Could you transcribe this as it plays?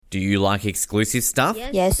Do you like exclusive stuff?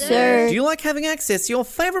 Yes, sir. Do you like having access to your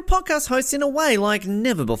favourite podcast hosts in a way like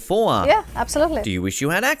never before? Yeah, absolutely. Do you wish you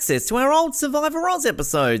had access to our old Survivor Oz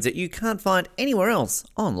episodes that you can't find anywhere else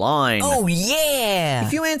online? Oh, yeah!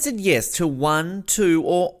 If you answered yes to one, two,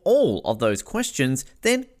 or all of those questions,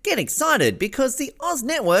 then get excited because the Oz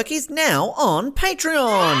Network is now on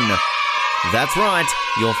Patreon. That's right,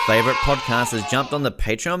 your favourite podcast has jumped on the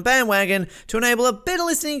Patreon bandwagon to enable a better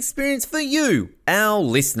listening experience for you, our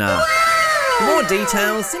listener. For more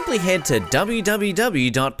details, simply head to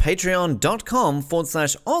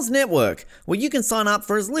www.patreon.com/Oz Network, where you can sign up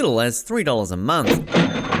for as little as $3 a month.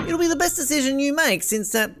 It'll be the best decision you make since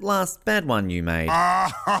that last bad one you made.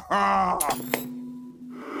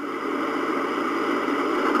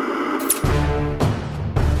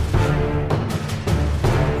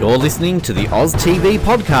 You're listening to the Oz TV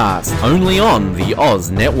podcast, only on the Oz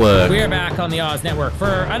Network. We are back on the Oz Network for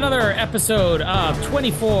another episode of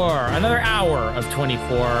 24, another hour of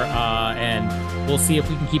 24, and we'll see if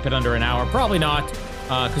we can keep it under an hour. Probably not,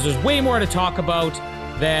 because there's way more to talk about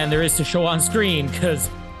than there is to show on screen, because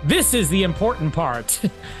this is the important part.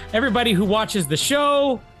 Everybody who watches the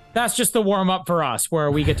show, that's just the warm-up for us, where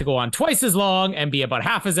we get to go on twice as long and be about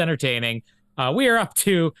half as entertaining. We are up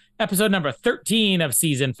to episode number 13 of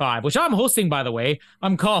season 5, which I'm hosting, by the way.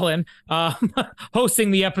 I'm Colin,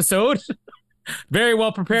 hosting the episode. Very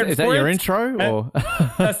well prepared. Is that your intro? Or?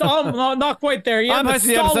 That's all, not quite there yet. I'm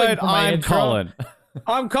hosting the episode. I'm Colin.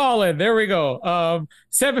 I'm Colin. There we go.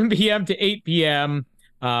 7 p.m. to 8 p.m.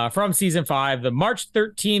 From season 5, the March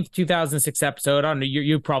 13th, 2006 episode. I don't know,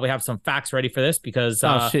 you probably have some facts ready for this because...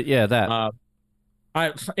 oh, shit, yeah, that...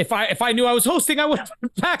 If I knew I was hosting, I would have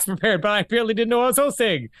facts prepared, but I apparently didn't know I was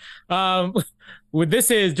hosting. This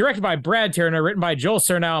is directed by Brad Turner, written by Joel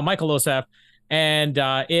Surnow and Michael Osef, and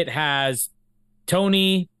it has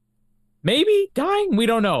Tony maybe dying. We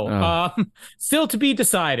don't know. Still to be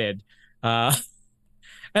decided. And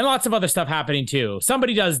lots of other stuff happening too.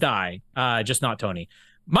 Somebody does die, just not Tony.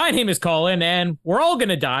 My name is Colin, and we're all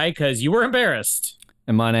gonna die because you were embarrassed.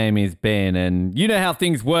 And my name is Ben, and you know how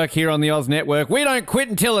things work here on the Oz Network. We don't quit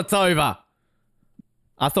until it's over.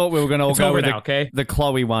 I thought we were going to all go with the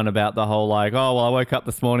Chloe one about the whole like, oh, well, I woke up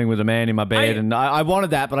this morning with a man in my bed, and I wanted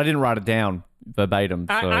that, but I didn't write it down verbatim.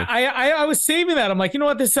 So. I was saving that. I'm like, you know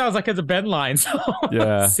what? This sounds like it's a Ben line, so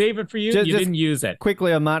yeah. Save it for you. You didn't use it.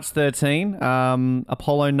 Quickly on March 13,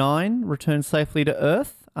 Apollo 9 returned safely to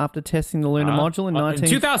Earth after testing the lunar module in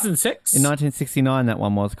 2006? In 1969, that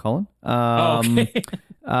one was, Colin. Okay.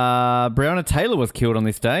 Breonna Taylor was killed on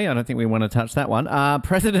this day. I don't think we want to touch that one.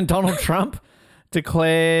 President Donald Trump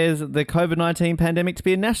declares the COVID-19 pandemic to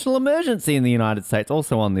be a national emergency in the United States,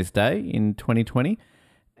 also on this day in 2020.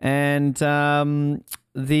 And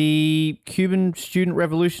the Cuban student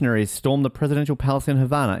revolutionaries stormed the presidential palace in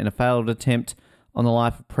Havana in a failed attempt on the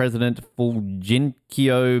life of President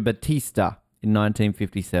Fulgencio Batista in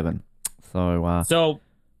 1957. So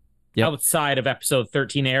yep. Outside of episode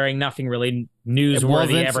 13 airing, nothing really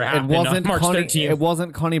newsworthy ever happened on March 13th. It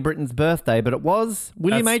wasn't Connie Britton's birthday, but it was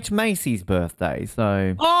William H. Macy's birthday.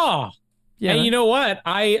 So yeah. And you know what?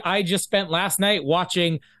 I just spent last night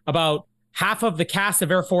watching about half of the cast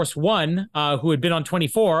of Air Force One, who had been on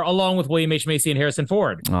 24, along with William H. Macy and Harrison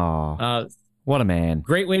Ford. Oh, what a man.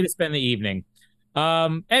 Great way to spend the evening.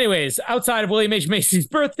 Anyways, outside of William H. Macy's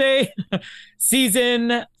birthday,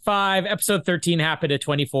 season 5, episode 13 happened at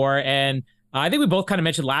 24. And I think we both kind of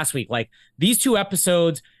mentioned last week, like these two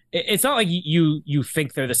episodes, it's not like you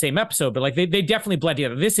think they're the same episode, but like they definitely blend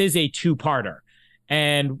together. This is a two-parter.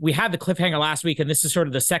 And we had the cliffhanger last week, and this is sort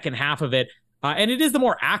of the second half of it. And it is the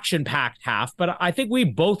more action-packed half, but I think we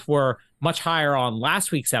both were much higher on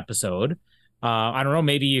last week's episode. I don't know,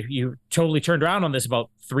 maybe you totally turned around on this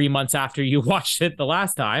about 3 months after you watched it the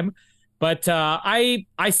last time. But I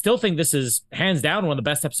still think this is hands down one of the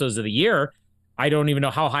best episodes of the year. I don't even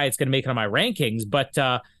know how high it's going to make it on my rankings, but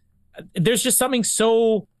there's just something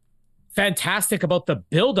so fantastic about the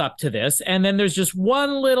build up to this. And then there's just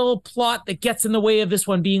one little plot that gets in the way of this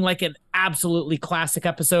one being like an absolutely classic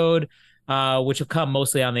episode, which will come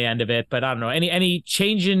mostly on the end of it. But I don't know, any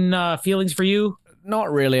change in feelings for you?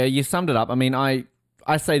 Not really. You summed it up. I mean, I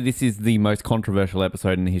say this is the most controversial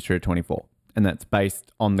episode in the history of 24, and that's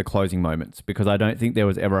based on the closing moments, because I don't think there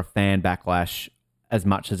was ever a fan backlash as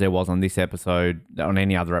much as there was on this episode, on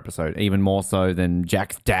any other episode, even more so than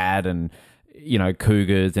Jack's dad and, you know,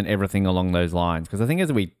 Cougars and everything along those lines. Because I think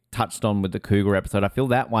as we touched on with the Cougar episode, I feel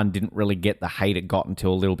that one didn't really get the hate it got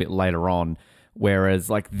until a little bit later on,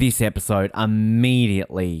 whereas like this episode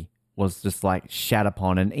immediately was just like shat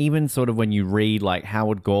upon. And even sort of when you read like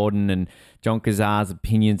Howard Gordon and John Kazar's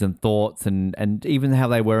opinions and thoughts and even how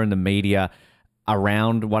they were in the media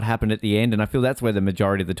around what happened at the end. And I feel that's where the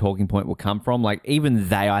majority of the talking point will come from. Like even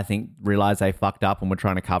they, I think, realized they fucked up and were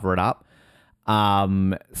trying to cover it up.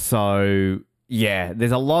 So yeah,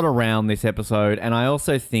 there's a lot around this episode. And I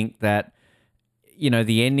also think that, you know,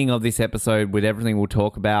 the ending of this episode with everything we'll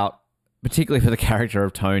talk about, particularly for the character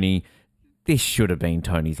of Tony, this should have been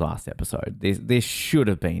Tony's last episode. This should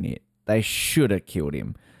have been it. They should have killed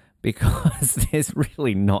him because there's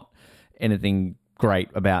really not anything great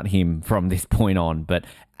about him from this point on. But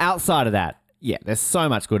outside of that, yeah, there's so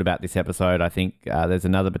much good about this episode. I think there's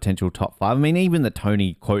another potential top 5. I mean, even the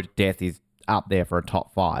Tony quote death is up there for a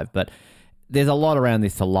top 5, but there's a lot around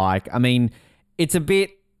this to like. I mean,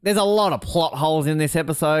 there's a lot of plot holes in this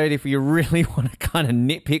episode if you really want to kind of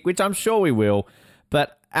nitpick, which I'm sure we will.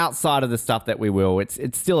 But outside of the stuff that we will, it's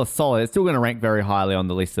still it's still going to rank very highly on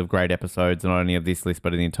the list of great episodes, not only of this list,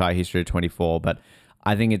 but in the entire history of 24. But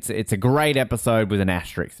I think it's a great episode with an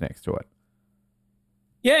asterisk next to it.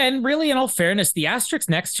 Yeah, and really, in all fairness, the asterisk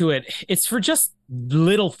next to it, it's for just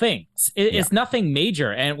little things. It's nothing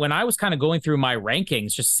major. And when I was kind of going through my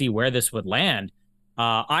rankings just to see where this would land,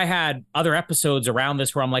 I had other episodes around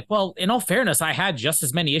this where I'm like, well, in all fairness, I had just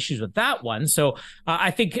as many issues with that one. So I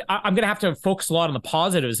think I'm going to have to focus a lot on the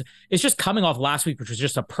positives. It's just coming off last week, which was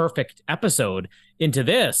just a perfect episode, into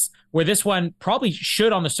this, where this one probably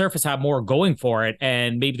should on the surface have more going for it.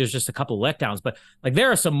 And maybe there's just a couple of letdowns. But like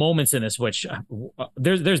there are some moments in this, which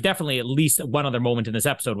there's definitely at least one other moment in this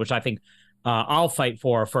episode, which I think I'll fight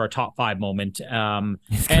for a top 5 moment.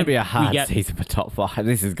 It's going to be a hard season for top 5.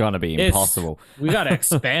 This is going to be impossible. We got to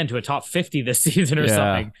expand to a top 50 this season or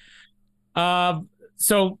something.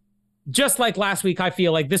 So just like last week, I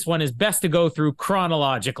feel like this one is best to go through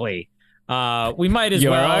chronologically. We might as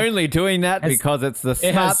well. You're only doing that because it's the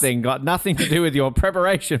smart thing. Got nothing to do with your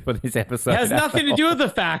preparation for this episode. It has nothing to do with the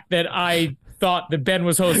fact that I thought that Ben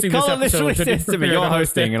was hosting this episode. Literally says to me, "You're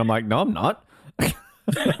hosting," and I'm like, "No, I'm not."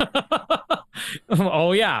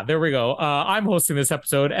 Oh yeah, there we go. I'm hosting this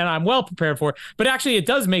episode and I'm well prepared for it. But actually it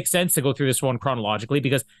does make sense to go through this one chronologically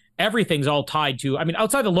because everything's all tied to, I mean,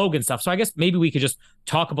 outside the Logan stuff. So I guess maybe we could just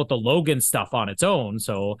talk about the Logan stuff on its own.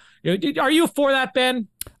 So are you for that, Ben?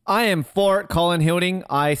 I am for it, Colin Hilding.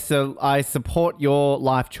 I support your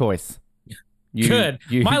life choice. Good.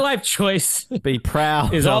 My life choice be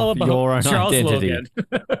proud is all about your own Charles identity.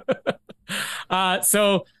 Logan.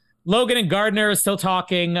 So Logan and Gardner are still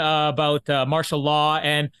talking about martial law,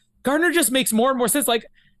 and Gardner just makes more and more sense. Like,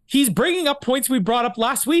 he's bringing up points we brought up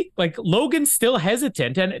last week. Like, Logan's still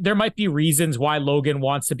hesitant, and there might be reasons why Logan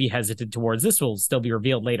wants to be hesitant towards this. Will still be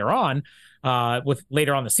revealed later on, with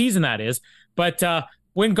later on the season, that is. But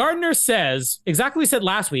when Gardner says exactly what we said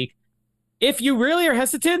last week, if you really are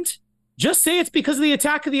hesitant, just say it's because of the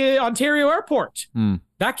attack of the Ontario airport.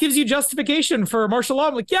 That gives you justification for martial law.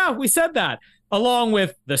 I'm like, yeah, we said that. Along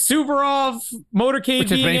with the Suvorov motorcade which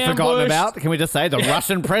has being been forgotten ambushed. about. Can we just say the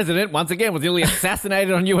Russian president, once again, was nearly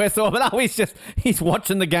assassinated on US orbit? Oh, he's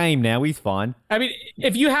watching the game now. He's fine. I mean,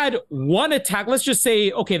 if you had one attack, let's just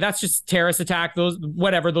say, okay, that's just terrorist attack. Those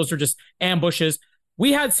are just ambushes.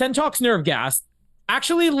 We had Sentox nerve gas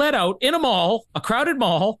actually let out in a mall, a crowded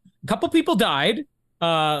mall. A couple people died.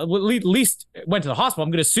 At least went to the hospital.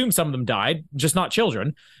 I'm going to assume some of them died, just not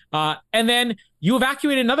children. And then you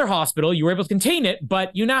evacuated another hospital. You were able to contain it,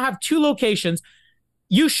 but you now have 2 locations.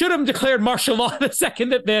 You should have declared martial law the second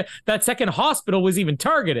that that second hospital was even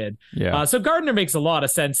targeted. Yeah. So Gardner makes a lot of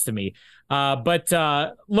sense to me. But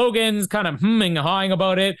Logan's kind of hawing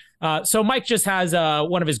about it. So Mike just has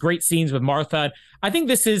one of his great scenes with Martha. I think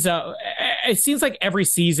this is, it seems like every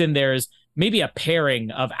season there's maybe a pairing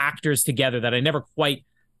of actors together that I never quite,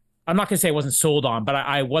 I'm not going to say I wasn't sold on, but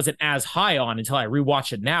I wasn't as high on until I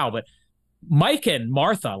rewatch it now. But Mike and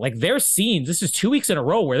Martha, like their scenes, this is 2 weeks in a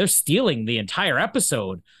row where they're stealing the entire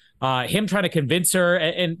episode. Him trying to convince her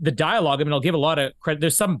and the dialogue. I mean, I'll give a lot of credit.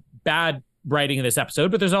 There's some bad writing in this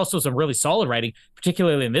episode, but there's also some really solid writing,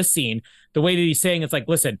 particularly in this scene. The way that he's saying it's like,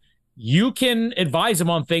 listen, you can advise him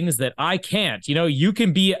on things that I can't. You know, you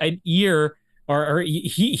can be an ear or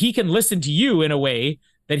he can listen to you in a way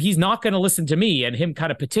that he's not going to listen to me, and him kind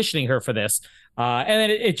of petitioning her for this. And then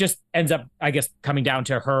it just ends up, I guess, coming down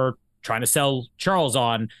to her trying to sell Charles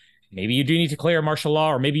on, maybe you do need to declare martial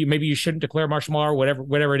law, or maybe you shouldn't declare martial law, or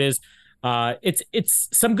whatever it is. It's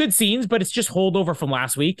some good scenes, but it's just holdover from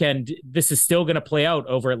last week. And this is still going to play out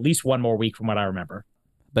over at least one more week from what I remember.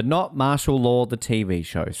 But not Martial Law, the TV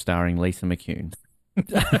show starring Lisa McCune.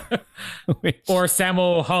 Or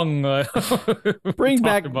Sammo Hung. Bring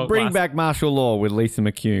back martial law with Lisa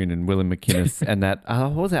McCune and Willem McInnes and that.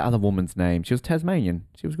 What was that other woman's name? She was Tasmanian.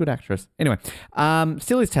 She was a good actress. Anyway,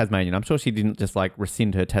 still is Tasmanian. I'm sure she didn't just like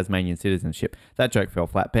rescind her Tasmanian citizenship. That joke fell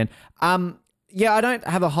flat, Ben. Yeah, I don't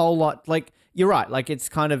have a whole lot. Like, you're right. Like, it's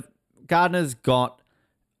kind of Gardner's got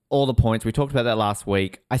all the points. We talked about that last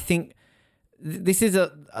week. I think this is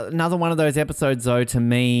another one of those episodes, though, to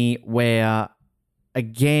me, where,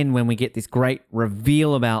 again, when we get this great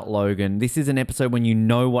reveal about Logan, this is an episode when you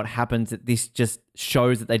know what happens. That this just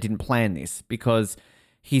shows that they didn't plan this, because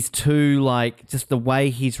he's too, like, just the way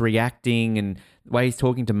he's reacting and the way he's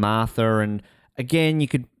talking to Martha. And, again, you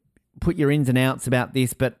could put your ins and outs about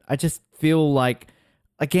this, but I just feel like,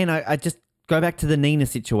 again, I just go back to the Nina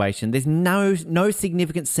situation. There's no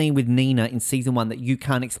significant scene with Nina in season 1 that you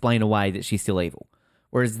can't explain away that she's still evil.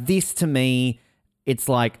 Whereas this, to me, it's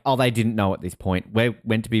like, oh, they didn't know at this point. We're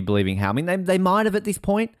meant to be believing how. I mean, they might have at this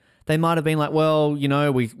point. They might have been like, well, you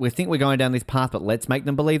know, we think we're going down this path, but let's make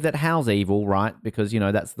them believe that Hal's evil, right? Because, you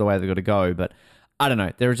know, that's the way they've got to go. But I don't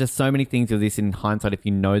know. There are just so many things with this in hindsight. If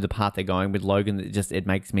you know the path they're going with Logan, that it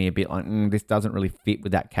makes me a bit like, this doesn't really fit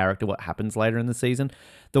with that character, what happens later in the season.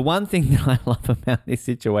 The one thing that I love about this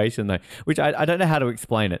situation, though, which I don't know how to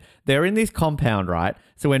explain it. They're in this compound, right?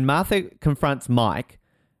 So when Martha confronts Mike,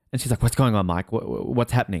 and she's like, what's going on, Mike?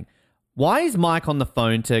 What's happening? Why is Mike on the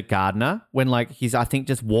phone to Gardner when, like, he's, I think,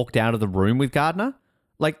 just walked out of the room with Gardner?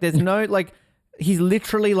 Like, there's no, like, he's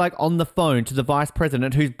literally, like, on the phone to the vice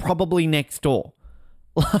president who's probably next door.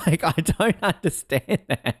 Like, I don't understand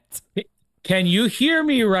that. Can you hear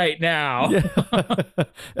me right now?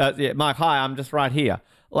 Yeah, Mike, hi, I'm just right here.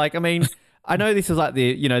 Like, I mean, I know this is like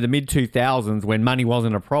the mid-2000s when money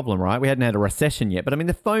wasn't a problem, right? We hadn't had a recession yet. But, I mean,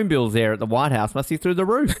 the phone bills there at the White House must be through the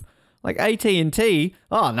roof. Like AT&T,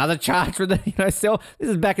 another charge for the, This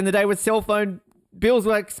is back in the day when cell phone bills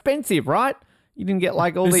were expensive, right? You didn't get,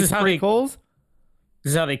 like, all these free calls.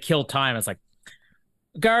 This is how they kill time. It's like,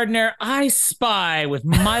 Gardner, I spy with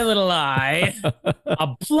my little eye a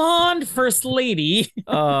blonde first lady.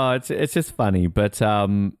 Oh, it's just funny. But,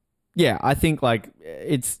 yeah, I think, like,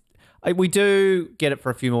 we do get it for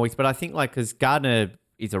a few more weeks, but I think, like, because Gardner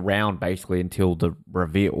is around basically until the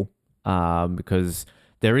reveal, because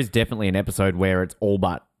there is definitely an episode where it's all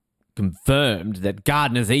but confirmed that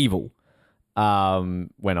Gardner's evil,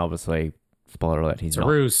 when obviously, spoiler alert, he's not. It's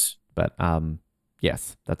a ruse. But,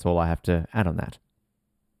 yes, that's all I have to add on that.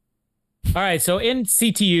 All right, so in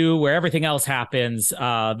CTU, where everything else happens,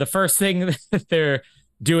 the first thing that they're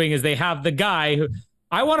doing is they have the guy who...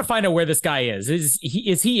 I want to find out where this guy is. Is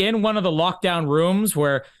he in one of the lockdown rooms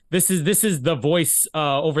where this is the voice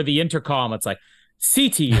over the intercom? It's like,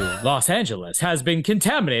 CTU Los Angeles has been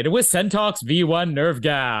contaminated with Centox V1 nerve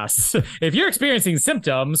gas. If you're experiencing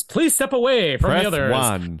symptoms, please step away from Press the others.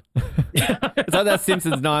 1. It's like that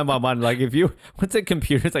Simpsons 911. Like, what's a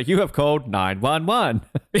computer? It's like, you have called 911.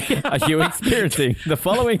 Are you experiencing the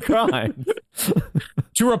following crimes?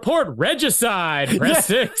 To report regicide, press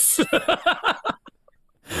 6.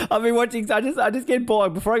 I've been watching. I just get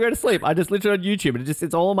bored before I go to sleep. I just literally on YouTube, and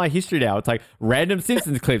it's all my history now. It's like random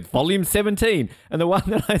Simpsons clips, volume 17, and the one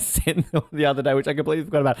that I sent the other day, which I completely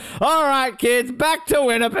forgot about. All right, kids, back to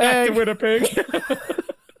Winnipeg. Back to Winnipeg.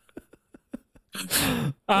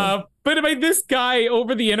 But I mean, this guy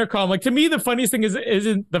over the intercom, like, to me, the funniest thing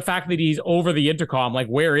isn't the fact that he's over the intercom. Like,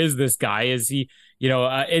 where is this guy? Is he,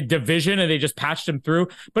 a division and they just patched him through?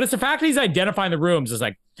 But it's the fact that he's identifying the rooms as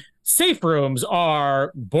like, safe rooms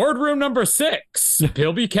are boardroom number 6,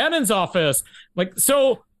 Bill Buchanan's office. Like,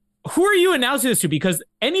 so who are you announcing this to? Because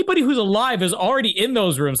anybody who's alive is already in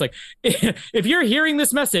those rooms. Like, if you're hearing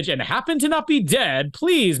this message and happen to not be dead,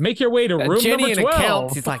 please make your way to room Jenny number 12.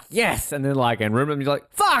 Accounts, he's like, yes. And then, like, in room number, he's like,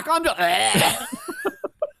 fuck, I'm just...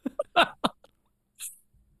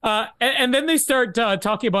 And then they start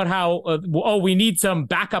talking about how, we need some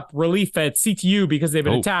backup relief at CTU because they've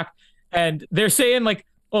been attacked. And they're saying, like,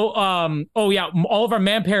 yeah, all of our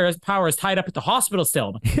manpower is tied up at the hospital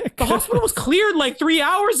still. The hospital was cleared like 3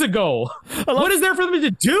 hours ago. What is there for them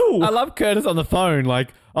to do? I love Curtis on the phone,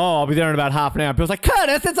 like, I'll be there in about half an hour. Bill's like,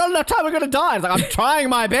 Curtis, it's not enough time, we're going to die. It's like, I'm trying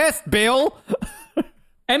my best, Bill.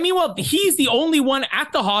 And meanwhile, he's the only one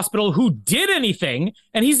at the hospital who did anything,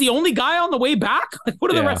 and he's the only guy on the way back. Like, what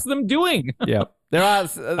are the rest of them doing? Yeah. There are,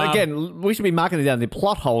 again, we should be marking down the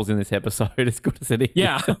plot holes in this episode as good as it is.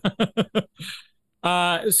 Yeah.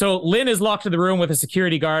 So Lynn is locked in the room with a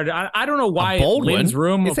security guard. I don't know why Lynn's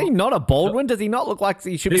room... Is he not a Baldwin? Does he not look like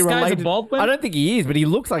he should be related? This guy's a Baldwin? I don't think he is, but he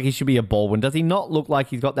looks like he should be a Baldwin. Does he not look like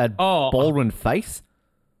he's got that Baldwin face?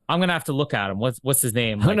 I'm gonna have to look at him. What's his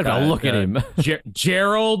name? I'm gonna look at him.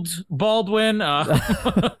 Gerald Baldwin.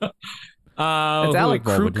 It's Alec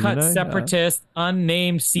crew Baldwin, cut separatist,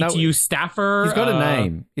 unnamed CTU staffer. He's got a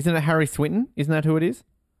name. Isn't it Harry Swinton? Isn't that who it is?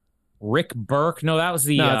 Rick Burke. No, that was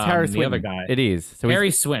it's Harry Swinton. The other guy. It is. So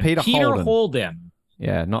Harry Swinton. Peter Holden.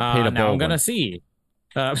 Yeah, not Peter Baldwin. Now I'm gonna see.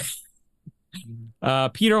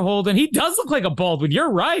 Peter Holden. He does look like a Baldwin. You're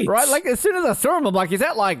right. Right. Like as soon as I saw him, I'm like, is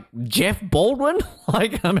that like Jeff Baldwin?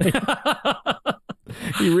 Like, I mean,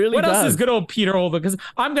 he really. What does. else is good old Peter Holden? Because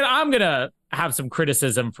I'm gonna have some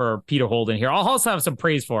criticism for Peter Holden here. I'll also have some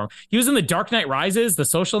praise for him. He was in the Dark Knight Rises, The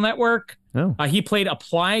Social Network. Oh. He played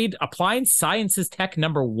Applied Sciences Tech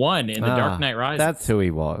 #1 in the Dark Knight Rises. That's who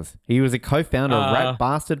he was. He was a co-founder of Rat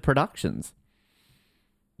Bastard Productions.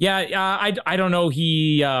 Yeah, I don't know.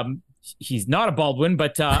 He's not a Baldwin,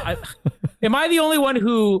 but am I the only one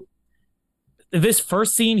who this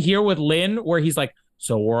first scene here with Lynn where he's like,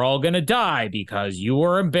 so we're all going to die because you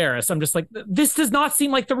were embarrassed. I'm just like, this does not seem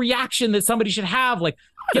like the reaction that somebody should have. Like,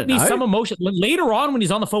 get me some emotion. Later on when he's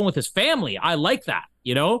on the phone with his family, I like that,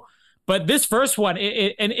 you know? But this first one,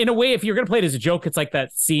 and in a way, if you're going to play it as a joke, it's like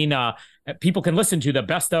that scene people can listen to, the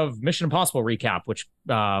best of Mission Impossible recap, which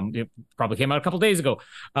it probably came out a couple days ago,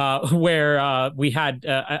 where we had,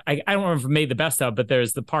 I don't remember if it made the best of, but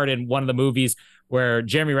there's the part in one of the movies where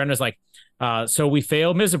Jeremy Renner's like, so we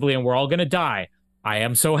failed miserably and we're all going to die. I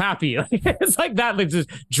am so happy. It's like that, like this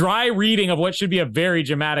dry reading of what should be a very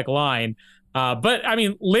dramatic line. But I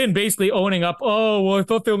mean, Lynn basically owning up, oh, well, I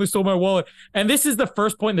thought they only stole my wallet. And this is the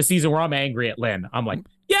first point in the season where I'm angry at Lynn. I'm like,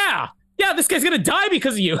 yeah, this guy's going to die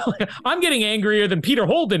because of you. I'm getting angrier than Peter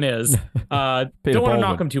Holden is. Don't want to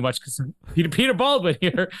knock him too much because Peter Baldwin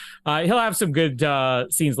here, he'll have some good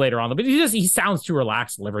scenes later on, but he sounds too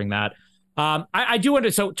relaxed delivering that. I do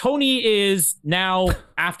wonder. So Tony is now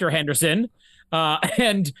after Henderson.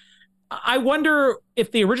 And I wonder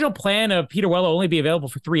if the original plan of Peter Weller only be available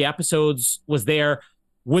for 3 episodes was there,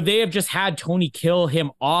 would they have just had Tony kill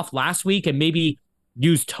him off last week and maybe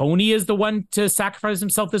use Tony as the one to sacrifice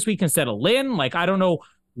himself this week instead of Lynn? Like, I don't know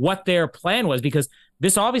what their plan was, because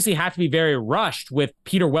this obviously had to be very rushed with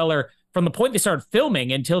Peter Weller from the point they started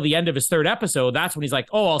filming until the end of his 3rd episode. That's when he's like,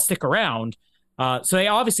 oh, I'll stick around. So they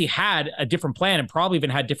obviously had a different plan and probably even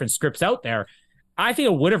had different scripts out there. I think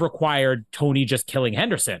it would have required Tony just killing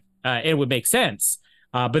Henderson. It would make sense.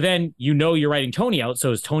 But then, you're writing Tony out.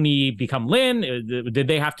 So has Tony become Lynn? Did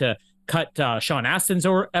they have to cut Sean Astin's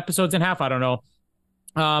episodes in half? I don't know.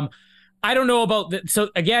 I don't know about that. So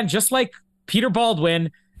again, just like Peter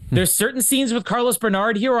Baldwin, there's certain scenes with Carlos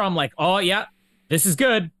Bernard here where I'm like, oh yeah, this is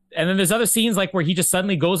good. And then there's other scenes like where he just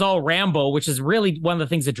suddenly goes all Rambo, which is really one of the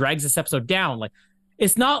things that drags this episode down. Like,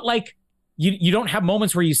 it's not like you don't have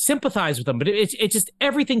moments where you sympathize with him, but it just,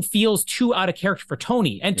 everything feels too out of character for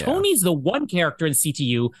Tony. And Tony's the one character in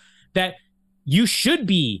CTU that you should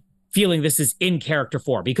be feeling this is in character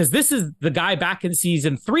for, because this is the guy back in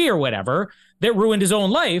season 3 or whatever that ruined his own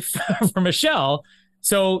life for Michelle.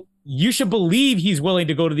 So you should believe he's willing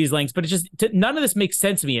to go to these lengths, but it's just, none of this makes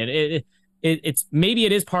sense to me. And it's maybe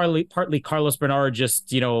it is partly Carlos Bernard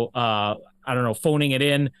just, I don't know, phoning it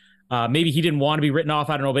in. Maybe he didn't want to be written off.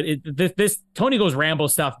 I don't know. But this Tony Goes Rambo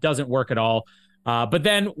stuff doesn't work at all. But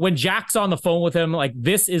then when Jack's on the phone with him, like,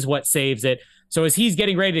 this is what saves it. So as he's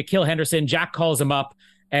getting ready to kill Henderson, Jack calls him up,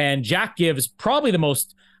 and Jack gives probably the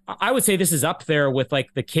most, I would say this is up there with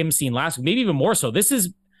like the Kim scene last week, maybe even more so.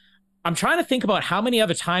 I'm trying to think about how many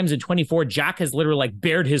other times in 24 Jack has literally like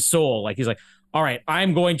bared his soul. Like, he's like, all right,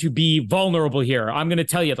 I'm going to be vulnerable here. I'm going to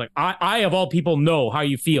tell you, like, I of all people know how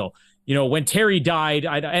you feel. When Terry died,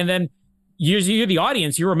 and then you're the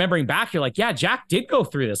audience, you're remembering back, you're like, yeah, Jack did go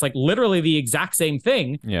through this, like literally the exact same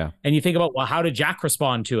thing. Yeah. And you think about, well, how did Jack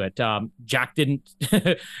respond to it? Jack didn't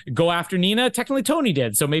go after Nina. Technically, Tony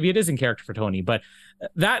did. So maybe it is in character for Tony. But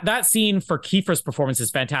that scene for Kiefer's performance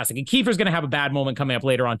is fantastic. And Kiefer's going to have a bad moment coming up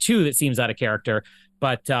later on, too, that seems out of character.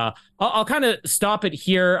 But I'll kind of stop it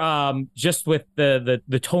here just with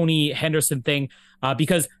the Tony Henderson thing.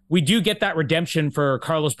 Because we do get that redemption for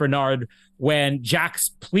Carlos Bernard when Jack's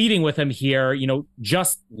pleading with him here,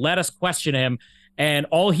 just let us question him. And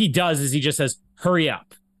all he does is he just says, hurry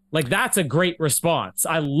up. Like, that's a great response.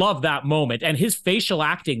 I love that moment. And his facial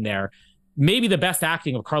acting there, maybe the best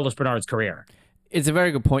acting of Carlos Bernard's career. It's a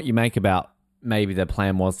very good point you make about maybe the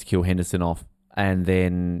plan was to kill Henderson off and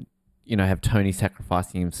then, have Tony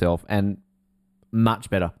sacrificing himself, and much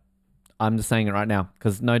better. I'm just saying it right now,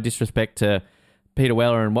 because no disrespect to Peter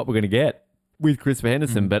Weller and what we're going to get with Christopher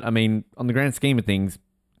Henderson. But I mean, on the grand scheme of things,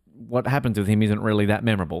 what happens with him isn't really that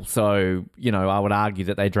memorable. So, I would argue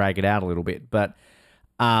that they drag it out a little bit. But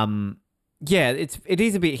Yeah, it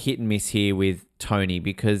is a bit hit and miss here with Tony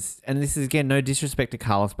because, and this is again no disrespect to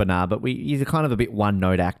Carlos Bernard, but he's a kind of a bit one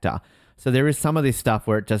note actor. So there is some of this stuff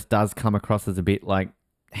where it just does come across as a bit like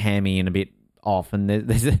hammy and a bit off. And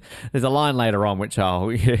there's a line later on which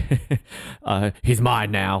he's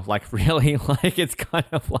mine now. Like really, like it's kind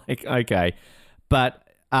of like okay, but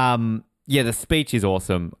yeah, the speech is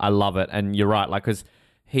awesome. I love it, and you're right, like because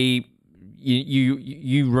you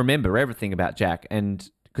remember everything about Jack and.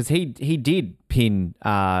 Because he did pin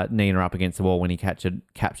Nina up against the wall when he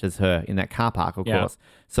captures her in that car park, of course.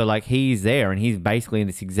 So, like, he's there and he's basically in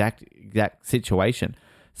this exact situation.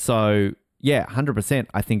 So, yeah, 100%,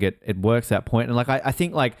 I think it works that point. And, like, I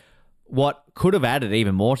think, like, what could have added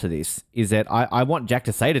even more to this is that I want Jack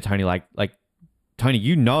to say to Tony, like, Tony,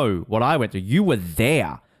 you know what I went through. You were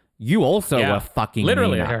there. You also were fucking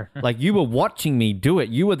literally Nina. her. Like, you were watching me do it.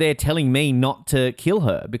 You were there telling me not to kill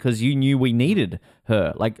her because you knew we needed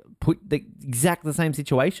her. Like, put the same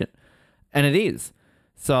situation. And it is.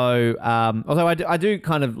 So, although I do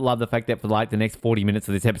kind of love the fact that for, like, the next 40 minutes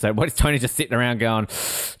of this episode, what is Tony just sitting around going,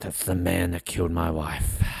 that's the man that killed my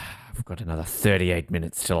wife. I've got another 38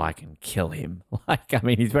 minutes till I can kill him. Like, I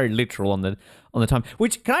mean, he's very literal on the time.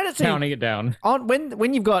 Which, can I just say... Counting it down.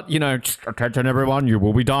 When you've got, attention everyone, you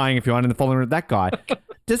will be dying if you aren't in the following with that guy.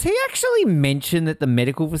 Does he actually mention that the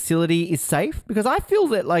medical facility is safe? Because I feel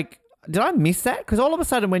that, like, did I miss that? Because all of a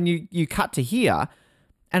sudden when you cut to here,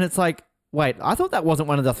 and it's like, wait, I thought that wasn't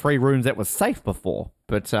one of the 3 rooms that was safe before.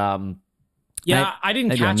 But, yeah, I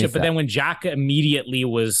didn't catch it, but then when Jack immediately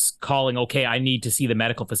was calling, okay, I need to see the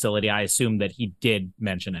medical facility, I assumed that he did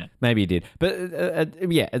mention it. Maybe he did.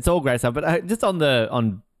 But yeah, it's all great stuff. But just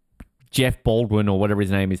on Jeff Baldwin or whatever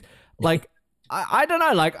his name is, like, I don't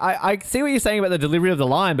know. Like, I see what you're saying about the delivery of the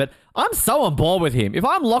line, but I'm so on board with him. If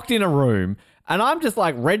I'm locked in a room and I'm just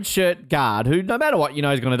like red shirt guard who no matter what,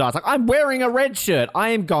 is going to die. It's like, I'm wearing a red shirt. I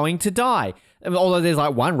am going to die. Although there's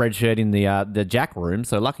like one red shirt in the Jack room,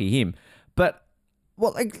 so lucky him. But,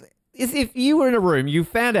 well, like, if you were in a room, you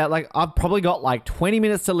found out, like, I've probably got, like, 20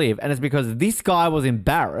 minutes to live, and it's because this guy was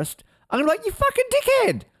embarrassed, I'm going to be like, you fucking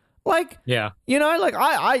dickhead. Like, yeah, like,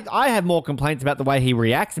 I have more complaints about the way he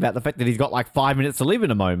reacts, about the fact that he's got, like, 5 minutes to live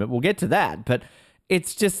in a moment. We'll get to that. But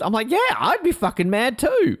it's just, I'm like, yeah, I'd be fucking mad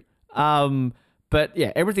too. But,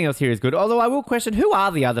 yeah, everything else here is good. Although I will question, who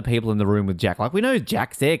are the other people in the room with Jack? Like, we know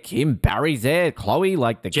Jack's there, Kim, Barry's there, Chloe,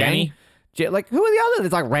 like, the Jenny. gang. Like, who are the others?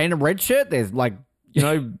 There's, like, random red shirt. There's, like,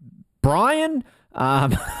 Brian. I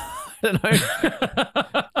don't know.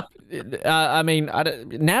 I mean,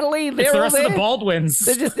 Natalie. They're it's the all rest there. of the Baldwins.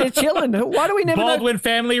 They're chilling. Why do we never Baldwin know?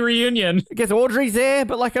 family reunion. I guess Audrey's there,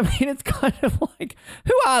 but like, I mean, it's kind of like,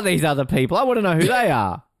 who are these other people? I want to know who they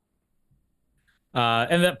are.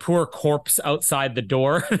 And that poor corpse outside the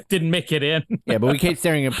door didn't make it in. Yeah, but we keep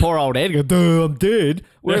staring at poor old Edgar. Duh, I'm dead.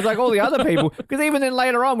 Whereas like all the other people, because even then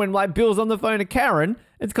later on when like Bill's on the phone to Karen,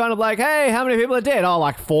 it's kind of like, hey, how many people are dead? Oh,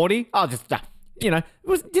 like 40. Oh, just,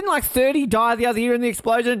 didn't like 30 die the other year in the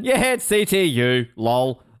explosion? Yeah, it's CTU.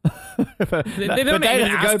 Lol. They don't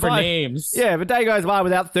even ask for names. Yeah, if a day goes by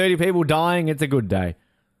without 30 people dying, it's a good day.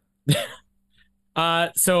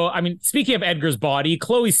 So, I mean, speaking of Edgar's body,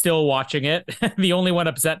 Chloe's still watching it. The only one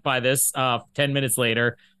upset by this 10 minutes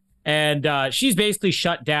later. And she's basically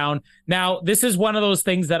shut down. Now, this is one of those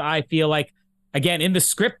things that I feel like, again, in the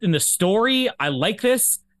script, in the story, I like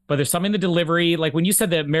this, but there's some in the delivery. Like when you said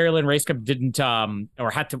that Marilyn Racecop didn't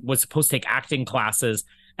was supposed to take acting classes.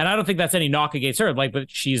 And I don't think that's any knock against her. Like,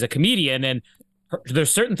 but she's a comedian and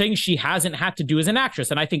there's certain things she hasn't had to do as an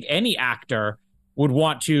actress. And I think any actor would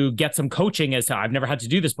want to get some coaching as to, I've never had to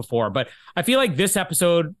do this before, but I feel like this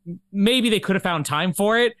episode, maybe they could have found time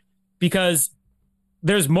for it because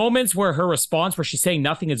there's moments where her response where she's saying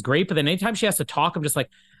nothing is great, but then anytime she has to talk, I'm just like,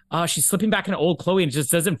 she's slipping back into old Chloe and it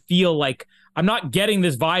just doesn't feel like I'm not getting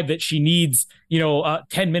this vibe that she needs,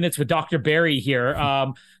 10 minutes with Dr. Barry here.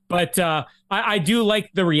 But I do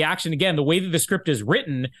like the reaction again, the way that the script is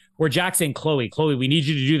written where Jack's saying, Chloe, we need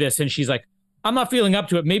you to do this. And she's like, I'm not feeling up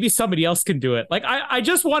to it. Maybe somebody else can do it. Like, I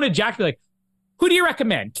just wanted Jack to be like, who do you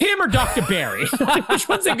recommend? Tim or Dr. Barry? Which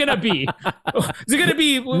one's it going to be? Is it going to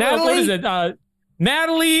be, Natalie? What is it?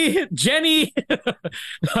 Natalie, Jenny,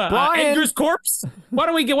 Brian. Edgar's corpse? Why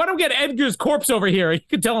don't we get Edgar's corpse over here? You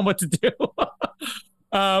can tell him what to do.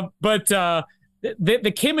 But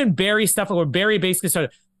the Kim and Barry stuff where Barry basically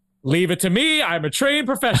started, leave it to me. I'm a trained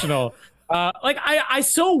professional. I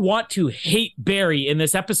so want to hate Barry in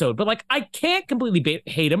this episode, but like I can't completely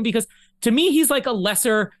hate him because to me he's like a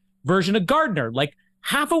lesser version of Gardner. Like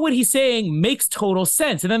half of what he's saying makes total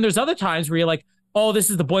sense, and then there's other times where you're like, oh, this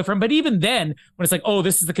is the boyfriend. But even then, when it's like, oh,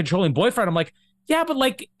 this is the controlling boyfriend, I'm like, yeah, but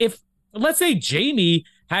like if let's say Jamie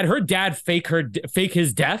had her dad fake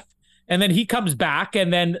his death, and then he comes back,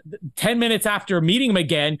 and then 10 minutes after meeting him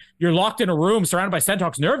again, you're locked in a room surrounded by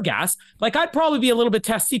Sentox nerve gas. Like, I'd probably be a little bit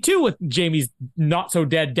testy too with Jamie's not so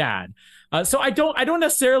dead dad. So I don't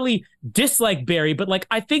necessarily dislike Barry, but like,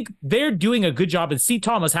 I think they're doing a good job. And C.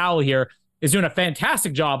 Thomas Howell here is doing a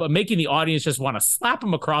fantastic job of making the audience just want to slap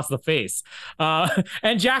him across the face.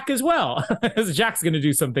 And Jack as well. Jack's going to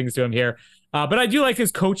do some things to him here. But I do like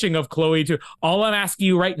his coaching of Chloe too. All I'm asking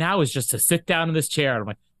you right now is just to sit down in this chair. And I'm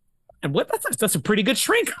like, and what? That's a pretty good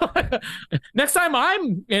shrink. Next time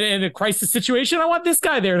I'm in a crisis situation, I want this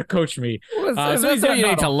guy there to coach me. So that's what you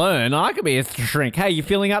need to learn. I could be a shrink. Hey, you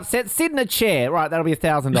feeling upset? Sit in a chair. Right, that'll be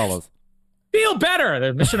 $1,000. Feel better.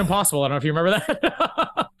 The Mission Impossible. I don't know if you remember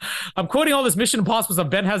that. I'm quoting all this Mission Impossible stuff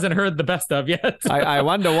Ben hasn't heard the best of yet. I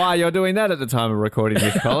wonder why you're doing that at the time of recording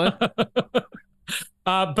this, Colin.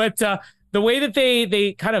 But the way that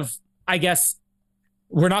they kind of, I guess,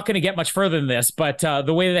 we're not going to get much further than this, but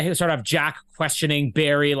the way that they sort of Jack questioning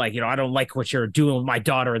Barry, like, I don't like what you're doing with my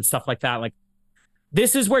daughter and stuff like that. Like,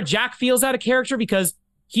 this is where Jack feels out of character because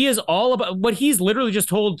he is all about what he's literally just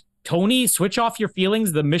told Tony, switch off your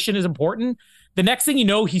feelings. The mission is important. The next thing you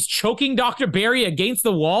know, he's choking Dr. Barry against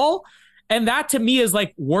the wall. And that to me is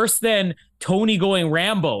like worse than Tony going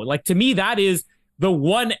Rambo. Like, to me, that is the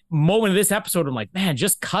one moment of this episode. I'm like, man,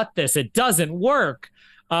 just cut this. It doesn't work.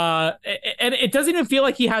 And it doesn't even feel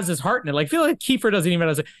like he has his heart in it. Like, I feel like Kiefer doesn't even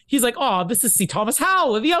have it. He's like, oh, this is C. Thomas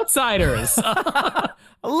Howell of The Outsiders. I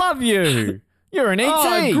love you. You're an ET. Oh,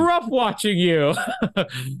 I grew up watching you.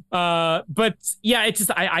 But yeah, it's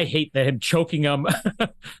just, I hate that him choking him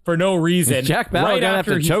for no reason. Is Jack Bauer gonna have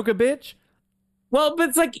to choke a bitch? Well, but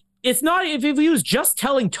it's like, it's not, if he was just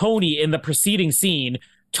telling Tony in the preceding scene,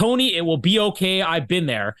 Tony, it will be okay, I've been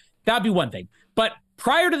there, that'd be one thing. But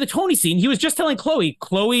prior to the Tony scene, he was just telling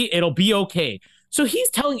Chloe, it'll be okay. So he's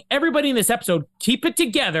telling everybody in this episode, keep it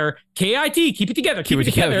together, KIT, keep it together, keep it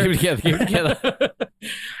together.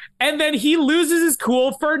 And then he loses his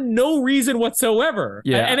cool for no reason whatsoever.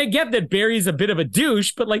 Yeah. And I get that Barry's a bit of a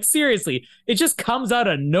douche, but like, seriously, it just comes out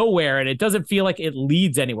of nowhere and it doesn't feel like it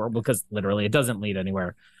leads anywhere because literally it doesn't lead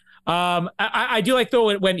anywhere. I do like,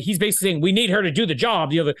 though, when he's basically saying we need her to do the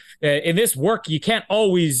job. In this work, you can't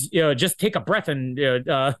always just take a breath and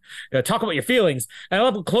talk about your feelings. And I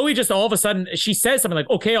love Chloe just all of a sudden she says something like,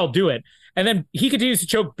 "Okay, I'll do it," and then he continues to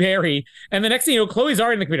choke Barry. And the next thing you know, Chloe's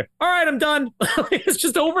already in the computer. All right, I'm done. It's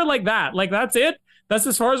just over like that. Like, that's it. That's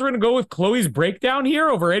as far as we're gonna go with Chloe's breakdown here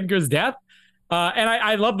over Edgar's death. And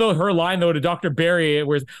I love her line though to Dr. Barry,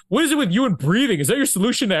 where what is it with you and breathing? Is that your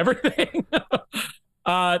solution to everything?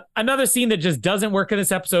 Another scene that just doesn't work in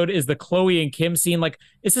this episode is the Chloe and Kim scene. Like,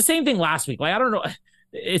 it's the same thing last week. Like, I don't know,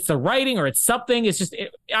 it's the writing or it's something. It's just,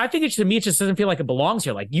 I think to me, it just doesn't feel like it belongs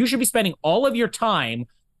here. Like, you should be spending all of your time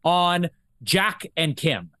on Jack and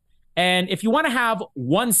Kim. And if you want to have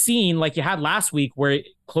one scene like you had last week where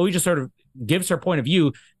Chloe just sort of gives her point of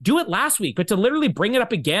view, do it last week. But to literally bring it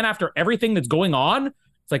up again after everything that's going on,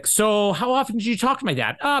 it's like, so how often did you talk to my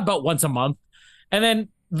dad? About once a month. And then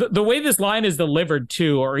the way this line is delivered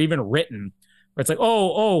too, or even written, where it's like,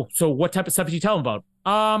 oh, so what type of stuff did you tell him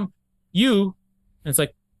about? You. And it's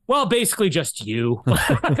like, well, basically just you.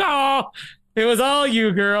 Oh, it was all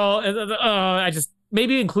you, girl. I just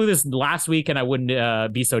maybe include this last week and I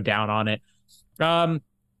wouldn't be so down on it.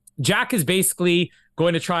 Jack is basically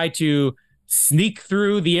going to try to sneak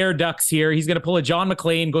through the air ducts here. He's going to pull a John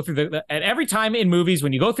McClane, go through and every time in movies,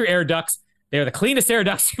 when you go through air ducts, they're the cleanest air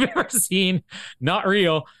ducts you've ever seen. Not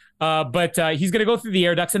real. But he's going to go through the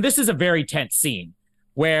air ducts. And this is a very tense scene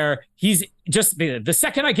where he's just, the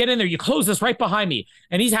second I get in there, you close this right behind me.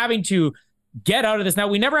 And he's having to get out of this. Now,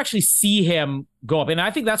 we never actually see him go up. And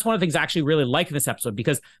I think that's one of the things I actually really like in this episode,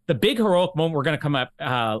 because the big heroic moment we're going to come up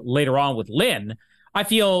later on with Lynn, I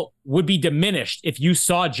feel would be diminished if you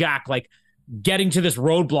saw Jack like getting to this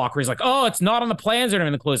roadblock where he's like, oh, it's not on the plans or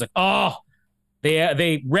anything. The Chloe's like, oh,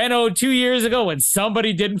 They renoed 2 years ago and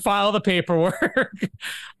somebody didn't file the paperwork.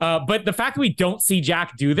 But the fact that we don't see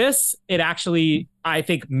Jack do this, it actually, I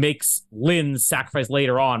think, makes Lynn's sacrifice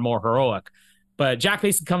later on more heroic. But Jack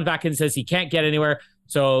basically comes back and says he can't get anywhere.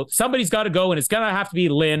 So somebody's got to go, and it's going to have to be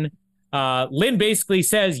Lynn. Lynn basically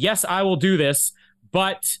says, yes, I will do this.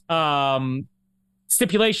 But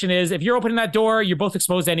stipulation is, if you're opening that door, you're both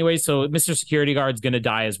exposed anyway. So Mr. Security Guard's going to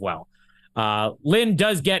die as well. Lynn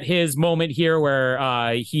does get his moment here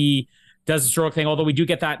where he does the stroke thing, although we do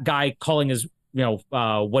get that guy calling his,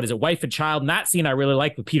 wife and child. And that scene I really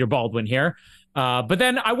like with Peter Baldwin here. But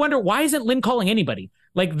then I wonder, why isn't Lynn calling anybody?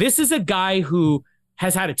 Like, this is a guy who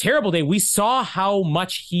has had a terrible day. We saw how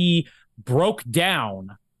much he broke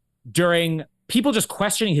down during people just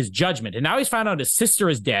questioning his judgment. And now he's found out his sister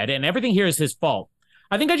is dead and everything here is his fault.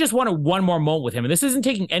 I think I just wanted one more moment with him. And this isn't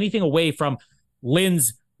taking anything away from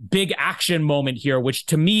Lynn's big action moment here, which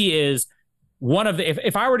to me is one of the,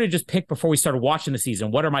 if I were to just pick before we started watching the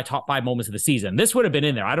season, what are my top 5 moments of the season? This would have been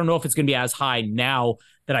in there. I don't know if it's going to be as high now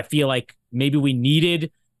that I feel like maybe we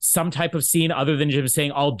needed some type of scene other than just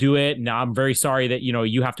saying, I'll do it. And I'm very sorry that,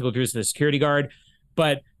 you have to go through this as a security guard.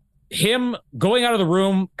 But him going out of the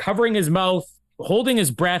room, covering his mouth, holding his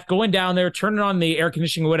breath, going down there, turning on the air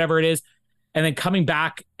conditioning or whatever it is, and then coming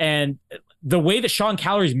back, and the way that Sean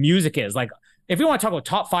Callery's music is, like, if you want to talk about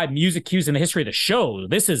top 5 music cues in the history of the show,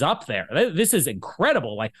 this is up there. This is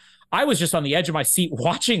incredible. Like, I was just on the edge of my seat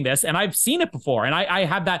watching this, and I've seen it before, and I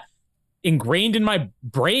have that ingrained in my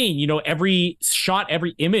brain, every shot,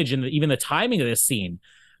 every image, and even the timing of this scene.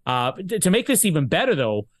 To make this even better,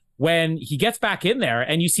 though, when he gets back in there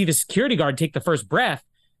and you see the security guard take the first breath,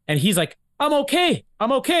 and he's like, I'm okay.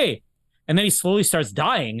 And then he slowly starts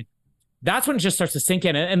dying. That's when it just starts to sink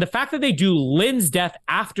in. And the fact that they do Lynn's death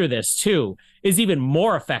after this too is even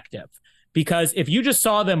more effective, because if you just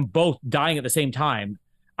saw them both dying at the same time,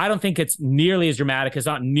 I don't think it's nearly as dramatic. It's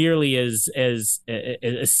not nearly as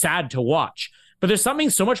sad to watch. But there's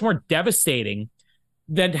something so much more devastating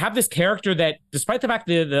than have this character that, despite the fact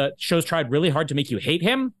that the show's tried really hard to make you hate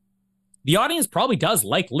him, the audience probably does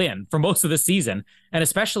like Lynn for most of the season, and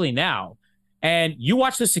especially now. And you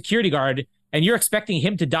watch the security guard and you're expecting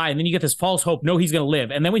him to die, and then you get this false hope, no, he's going to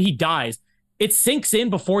live. And then when he dies, it sinks in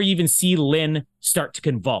before you even see Lynn start to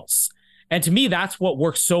convulse. And to me, that's what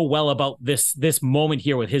works so well about this moment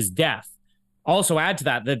here with his death. Also add to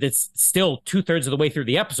that it's still 2/3 of the way through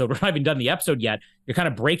the episode. We're not even done the episode yet. You're kind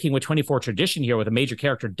of breaking with 24 tradition here with a major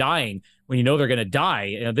character dying when you know they're going to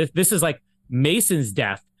die. This is like Mason's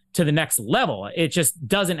death to the next level. It just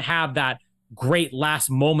doesn't have that great last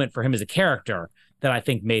moment for him as a character that I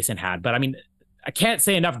think Mason had. But I mean, I can't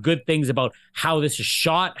say enough good things about how this is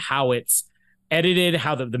shot, how it's edited,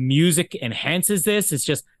 how the music enhances this. It's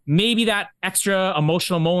just maybe that extra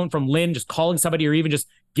emotional moment from Lynn just calling somebody or even just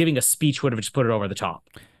giving a speech would have just put it over the top.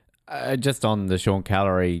 Just on the Sean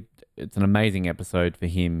Callery, it's an amazing episode for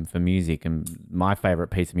him for music, and my favorite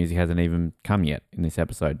piece of music hasn't even come yet in this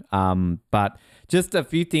episode. But just a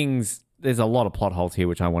few things. There's a lot of plot holes here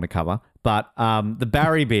which I want to cover, but the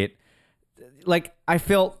Barry bit, like, I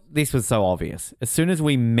felt this was so obvious. As soon as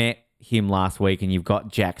we met him last week and you've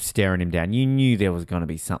got Jack staring him down, you knew there was going to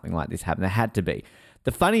be something like this happen. There had to be.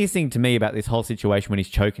 The funniest thing to me about this whole situation when he's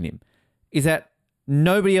choking him is that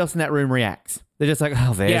nobody else in that room reacts. They're just like,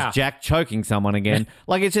 oh, there's Jack choking someone again.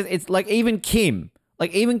 Like, it's like even Kim,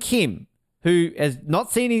 who has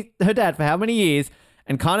not seen her dad for how many years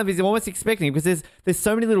and kind of is almost expecting it, because there's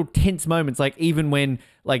so many little tense moments, like even when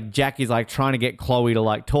like Jack is like trying to get Chloe to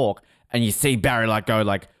like talk, and you see Barry like go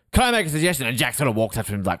like, can I make a suggestion? And Jack sort of walks up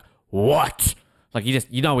to him like, what? Like, he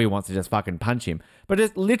wants to just fucking punch him. But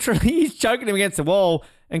just literally he's choking him against the wall,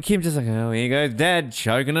 and Kim's just like, oh, here goes Dad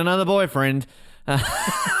choking another boyfriend.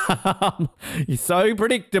 You're so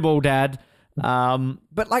predictable, Dad.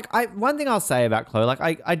 But like, one thing I'll say about Chloe, like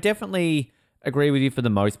I definitely agree with you for the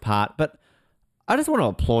most part, but I just want to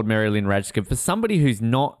applaud Mary Lynn Rajskub for somebody who's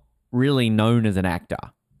not really known as an actor.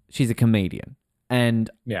 She's a comedian. And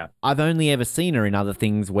I've only ever seen her in other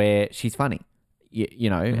things where she's funny, you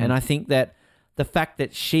know? Mm-hmm. And I think that the fact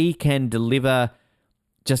that she can deliver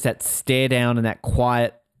just that stare down and that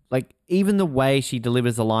quiet, like even the way she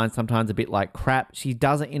delivers the line sometimes a bit like crap, she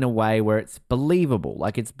does it in a way where it's believable.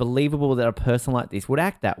 Like, it's believable that a person like this would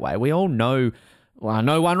act that way. We all know, well, I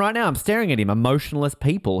know one right now, I'm staring at him, emotionless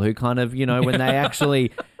people who kind of, you know, when they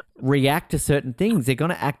actually react to certain things, they're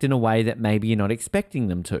going to act in a way that maybe you're not expecting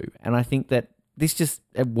them to. And I think that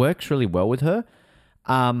it works really well with her.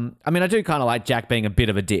 I mean, I do kind of like Jack being a bit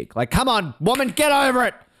of a dick. Like, come on, woman, get over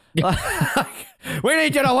it. We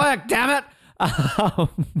need you to work, damn it.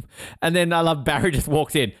 And then I love Barry just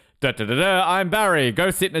walks in. Da, da, da, da, I'm Barry.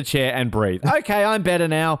 Go sit in a chair and breathe. Okay, I'm better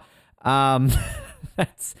now.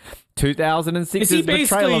 That's 2006's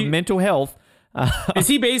portrayal of mental health. Is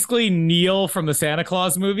he basically Neil from the Santa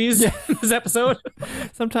Claus movies in this episode?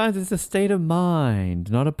 Sometimes it's a state of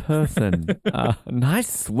mind, not a person. Nice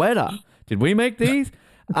sweater. Did we make these?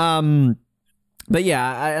 But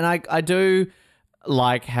yeah, I do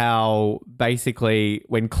like how basically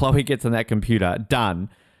when Chloe gets on that computer, done,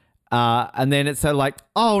 and then it's so like,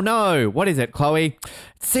 oh no, what is it, Chloe?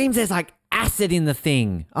 It seems there's like acid in the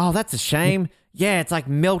thing. Oh, that's a shame. Yeah, it's like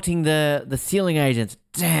melting the sealing agents.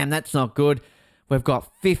 Damn, that's not good. We've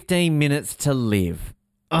got 15 minutes to live.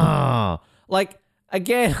 Like,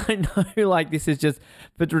 again, I know like this is just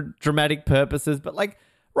for dramatic purposes, but like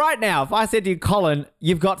right now, if I said to you, Colin,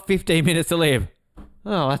 you've got 15 minutes to live.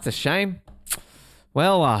 Oh, that's a shame.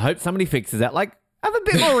 Well, I hope somebody fixes that. Like, have a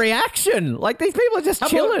bit more reaction. Like, these people are just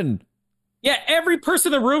chilling. Yeah, every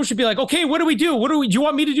person in the room should be like, okay, what do we do? Do you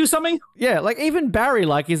want me to do something? Yeah, like even Barry,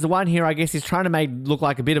 like, is the one here, I guess, is trying to look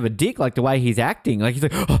like a bit of a dick, like the way he's acting. Like, he's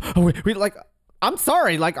like, like, I'm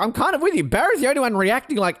sorry, like, I'm kind of with you. Barry's the only one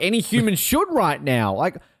reacting like any human should right now.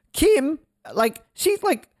 Like, Kim, like, she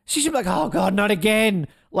should be like, oh God, not again.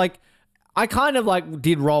 Like, I kind of like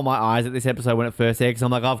did roll my eyes at this episode when it first aired, because I'm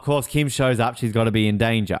like, oh, of course, Kim shows up, she's got to be in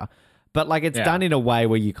danger. But like, it's done in a way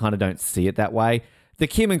where you kind of don't see it that way. The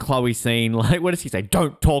Kim and Chloe scene, like, what does she say?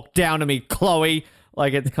 Don't talk down to me, Chloe.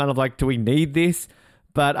 Like, it's kind of like, do we need this?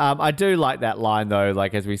 But I do like that line, though.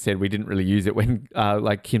 Like, as we said, we didn't really use it when,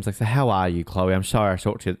 like, Kim's like, so how are you, Chloe? I'm sorry I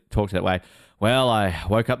talked to you that way. Well, I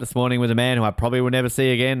woke up this morning with a man who I probably will never see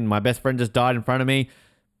again. My best friend just died in front of me.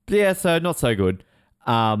 Yeah, so not so good.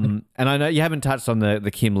 And I know you haven't touched on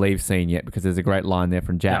the Kim leave scene yet, because there's a great line there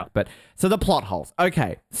from Jack. No. But so the plot holes.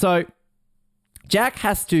 Okay, so Jack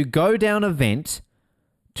has to go down a vent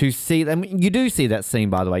to see them. You do see that scene,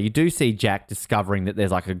 by the way. You do see Jack discovering that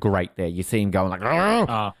there's like a grate there. You see him going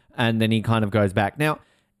like, and then he kind of goes back. Now,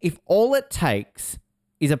 if all it takes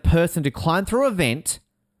is a person to climb through a vent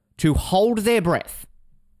to hold their breath,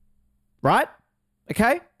 right?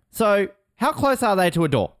 Okay, so how close are they to a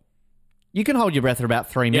door? You can hold your breath for about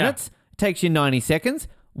 3 minutes. It takes you 90 seconds.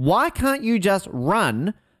 Why can't you just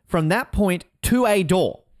run from that point to a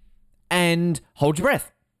door and hold your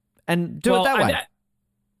breath and do it that way?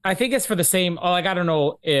 I think it's for the same, like, I don't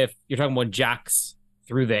know if you're talking about Jack's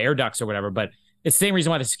through the air ducts or whatever, but it's the same reason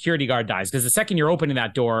why the security guard dies, because the second you're opening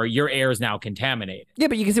that door, your air is now contaminated. Yeah,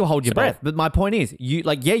 but you can still hold your breath. But my point is,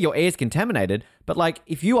 your air's contaminated, but like,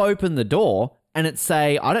 if you open the door and it's,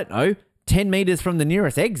 say, I don't know, 10 meters from the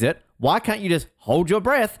nearest exit, why can't you just hold your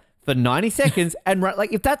breath for 90 seconds and run?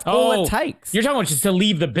 Like, if that's all it takes. You're talking about just to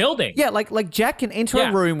leave the building. Yeah, like Jack can enter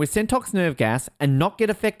a room with Sentox nerve gas and not get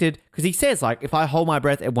affected, because he says, like, if I hold my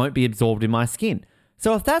breath, it won't be absorbed in my skin.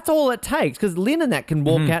 So if that's all it takes, because Lynn and that can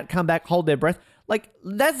walk out, come back, hold their breath, like,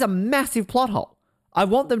 that's a massive plot hole. I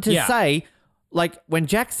want them to say, like, when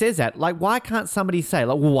Jack says that, like, why can't somebody say,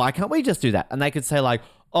 like, well, why can't we just do that? And they could say, like,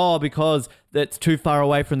 oh, because that's too far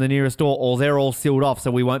away from the nearest door, or they're all sealed off, so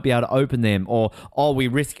we won't be able to open them, or, oh, we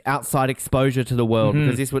risk outside exposure to the world,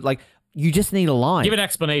 because this would, like, you just need a line. Give an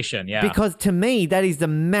explanation, yeah. Because to me, that is the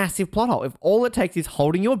massive plot hole. If all it takes is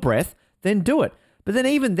holding your breath, then do it. But then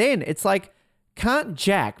even then, it's like, can't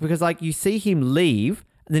Jack, because, like, you see him leave,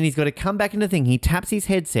 and then he's got to come back into the thing. He taps his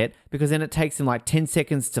headset, because then it takes him, like, 10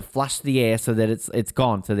 seconds to flush the air so that it's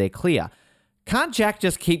gone, so they're clear. Can't Jack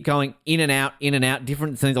just keep going in and out,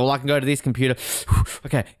 different things? Or I can go to this computer.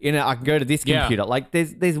 Okay, I can go to this computer. Like,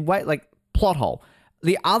 there's way, like, plot hole.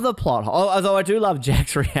 The other plot hole, although I do love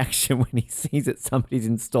Jack's reaction when he sees that somebody's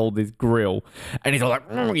installed this grill, and he's all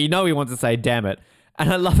like, he wants to say, damn it.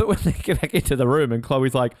 And I love it when they get back into the room and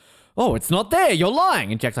Chloe's like, oh, it's not there, you're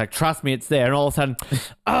lying. And Jack's like, trust me, it's there. And all of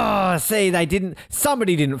a sudden, see,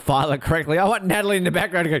 somebody didn't file it correctly. I want Natalie in the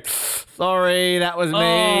background to go, sorry, that was me.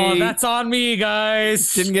 Oh, that's on me,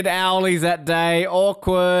 guys. Didn't get owlies that day.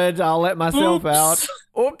 Awkward. I'll let myself out.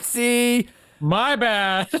 Oopsie. My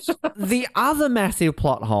bad. The other massive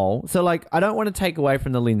plot hole. So, like, I don't want to take away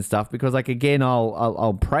from the Lynn stuff, because, like, again,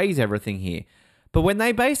 I'll praise everything here. But when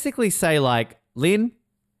they basically say, like, Lynn,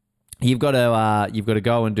 you've got to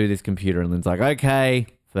go and do this computer, and Lynn's like, okay,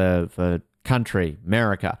 for country,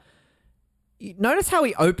 America. Notice how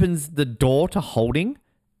he opens the door to holding?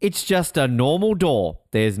 It's just a normal door.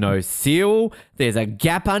 There's no seal. There's a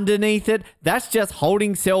gap underneath it. That's just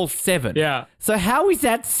holding cell 7. Yeah. So how is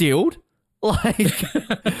that sealed? Like,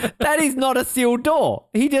 that is not a sealed door.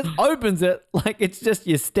 He just opens it like it's just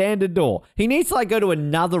your standard door. He needs to, like, go to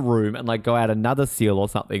another room and, like, go out another seal or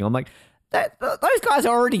something. I'm like, those guys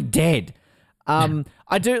are already dead.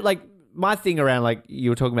 I do, like, my thing around, like, you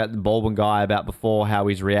were talking about the Baldwin guy about before, how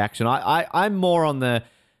his reaction. I'm more on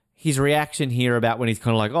his reaction here about when he's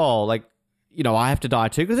kind of like, oh, like, I have to die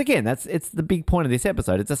too. Because again, it's the big point of this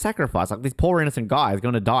episode. It's a sacrifice. Like, this poor innocent guy is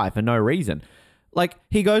going to die for no reason. Like,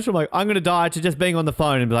 he goes from, like, I'm going to die to just being on the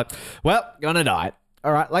phone and be like, well, gonna die.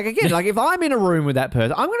 All right. Like, again, like, if I'm in a room with that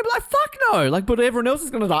person, I'm going to be like, fuck no. Like, but everyone else is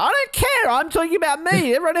going to die. I don't care. I'm talking about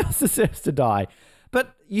me. Everyone else deserves to die.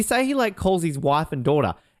 But you say he, like, calls his wife and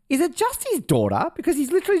daughter. Is it just his daughter? Because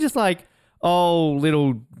he's literally just like, oh,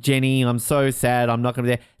 little Jenny, I'm so sad. I'm not going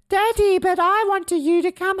to be there. Daddy, but I want you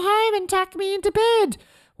to come home and tuck me into bed.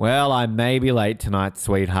 Well, I may be late tonight,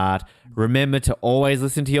 sweetheart. Remember to always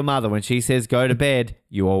listen to your mother. When she says go to bed,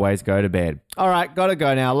 you always go to bed. All right, gotta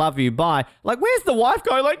go now. Love you. Bye. Like, where's the wife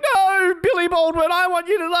going? Like, no, Billy Baldwin, I want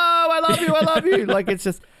you to know. I love you. I love you. Like, it's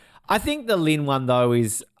just, I think the Lynn one, though,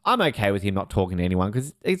 is, I'm okay with him not talking to anyone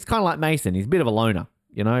because it's kind of like Mason. He's a bit of a loner,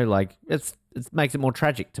 you know? Like, it makes it more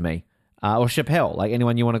tragic to me. Or Chappelle, like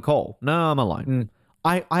anyone you want to call. No, I'm alone.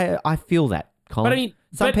 I feel that, Colin. But I mean,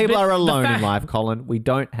 some people are alone in life, Colin. We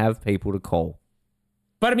don't have people to call.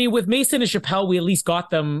 But I mean, with Mason and Chappelle, we at least got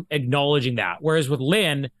them acknowledging that. Whereas with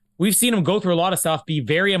Lynn, we've seen him go through a lot of stuff, be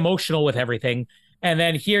very emotional with everything. And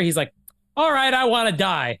then here he's like, all right, I want to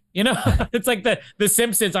die. You know, it's like the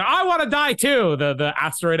Simpsons are, I want to die too. The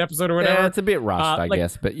asteroid episode or whatever. Yeah, it's a bit rushed, I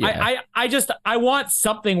guess. But yeah. I want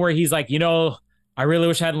something where he's like, you know, I really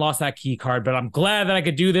wish I hadn't lost that key card, but I'm glad that I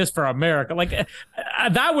could do this for America. Like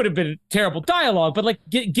that would have been terrible dialogue, but like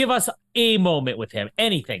give us a moment with him,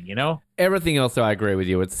 anything, you know? Everything else, I agree with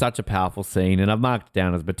you. It's such a powerful scene, and I've marked it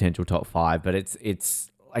down as potential top 5, but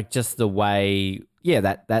it's like just the way,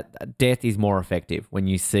 that death is more effective when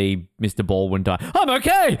you see Mr. Baldwin die. I'm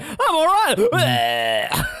okay. I'm all right.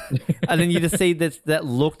 And then you just see that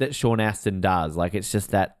look that Sean Astin does. Like, it's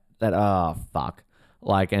just that oh, fuck.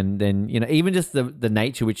 Like, and then, you know, even just the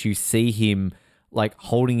nature which you see him like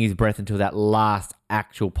holding his breath until that last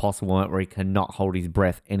actual possible moment where he cannot hold his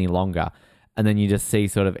breath any longer. And then you just see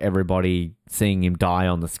sort of everybody seeing him die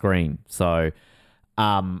on the screen. So,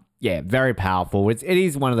 very powerful. It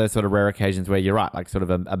is one of those sort of rare occasions where you're right, like sort of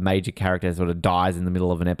a major character sort of dies in the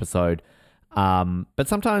middle of an episode. But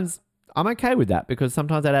sometimes I'm okay with that because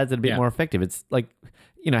sometimes that adds it a bit more effective. It's like,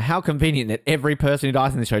 you know, how convenient that every person who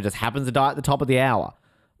dies in the show just happens to die at the top of the hour.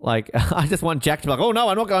 Like, I just want Jack to be like, oh no,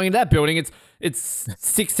 I'm not going into that building. It's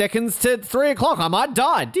 6 seconds to 3 o'clock. I might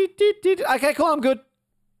die. Okay, cool. I'm good.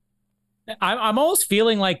 I'm almost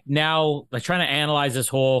feeling like now, like trying to analyze this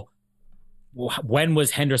whole, when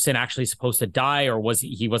was Henderson actually supposed to die, or was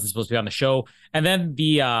he wasn't supposed to be on the show? And then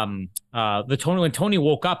the Tony, when Tony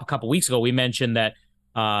woke up a couple weeks ago, we mentioned that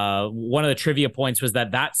one of the trivia points was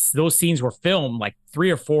that those scenes were filmed like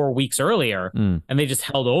 3 or 4 weeks earlier, and they just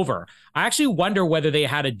held over. I actually wonder whether they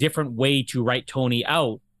had a different way to write Tony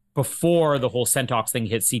out before the whole Centox thing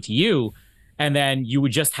hit CTU, and then you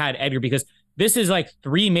would just had Edgar, because this is like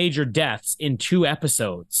 3 major deaths in 2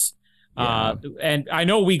 episodes. And I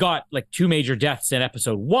know we got like 2 major deaths in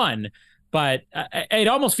episode 1, but it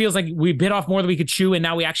almost feels like we bit off more than we could chew, and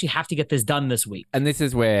now we actually have to get this done this week. And this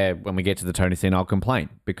is where, when we get to the Tony scene, I'll complain.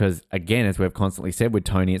 Because, again, as we've constantly said with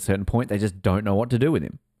Tony, at a certain point, they just don't know what to do with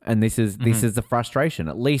him. And this is the frustration,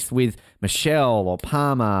 at least with Michelle or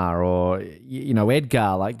Palmer or, you know,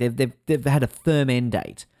 Edgar. Like, they've had a firm end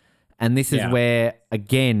date. And this is where,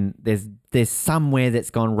 again, there's somewhere that's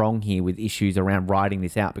gone wrong here with issues around writing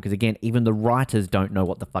this out. Because, again, even the writers don't know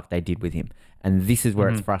what the fuck they did with him. And this is where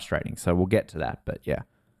it's frustrating. So we'll get to that. But, yeah.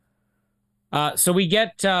 So we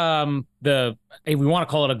get we want to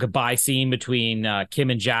call it a goodbye scene between Kim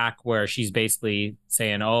and Jack, where she's basically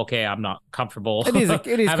saying, oh, okay, I'm not comfortable it is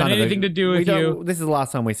having kind anything to do with you. This is the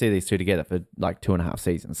last time we see these two together for like 2.5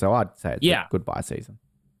 seasons. So I'd say it's a goodbye season.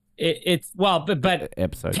 It's but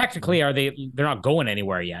episode. Technically, they're not going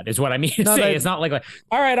anywhere yet, is what I mean to say. It's not like,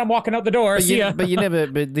 all right, I'm walking out the door. See ya. But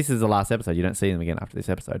this is the last episode. You don't see them again after this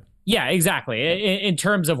episode. Yeah, exactly. In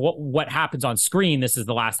terms of what happens on screen, this is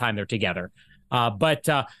the last time they're together. But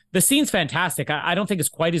the scene's fantastic. I don't think it's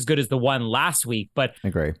quite as good as the one last week, but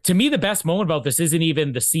agree. To me, the best moment about this isn't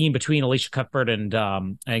even the scene between Alicia Cuthbert and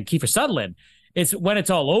Kiefer Sutherland. It's when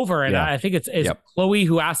it's all over, and I think it's Chloe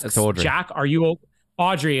who asks Jack, "Are you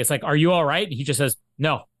Audrey?" It's like, "Are you all right?" And he just says,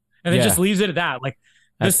 "No," and then just leaves it at that. Like,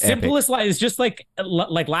 that's the simplest line is just like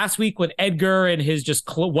last week with Edgar and his just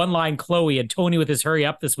one line Chloe, and Tony with his hurry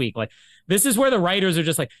up this week. Like, this is where the writers are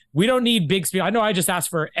just like, we don't need big speech. I know I just asked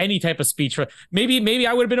for any type of speech. Maybe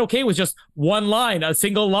I would have been okay with just one line, a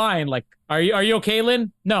single line. Like, are you okay,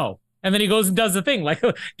 Lynn? No. And then he goes and does the thing. Like,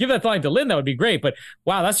 give that line to Lynn. That would be great. But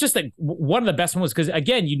wow, that's just like one of the best ones, because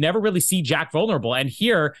again, you never really see Jack vulnerable. And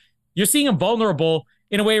here you're seeing him vulnerable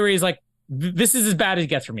in a way where he's like, this is as bad as it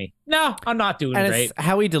gets for me. No, I'm not doing and great. It's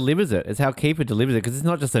how he delivers it. It's how Kiefer delivers it, because it's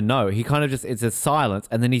not just a no. He kind of just, it's a silence,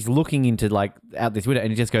 and then he's looking into like out this window, and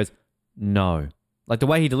he just goes, no. Like the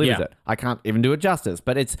way he delivers it. I can't even do it justice.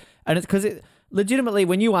 But it's because legitimately,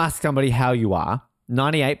 when you ask somebody how you are,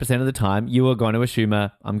 98% of the time, you are going to assume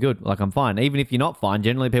I'm good, like I'm fine. Even if you're not fine,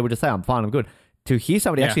 generally people just say, I'm fine, I'm good. To hear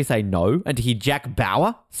somebody actually say no, and to hear Jack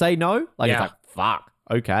Bauer say no, like it's like, fuck,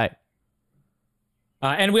 okay.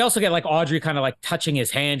 And we also get like Audrey kind of like touching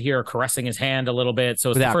his hand here, caressing his hand a little bit. So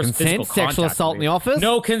it's Without the first consent, physical sexual contact assault in the office.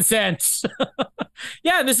 No consent.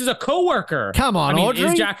 Yeah, this is a coworker. Come on, Audrey.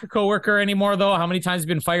 Is Jack a coworker anymore though? How many times has he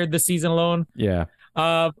been fired this season alone? Yeah.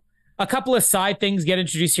 A couple of side things get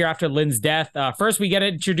introduced here after Lynn's death. First, we get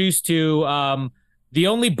introduced to the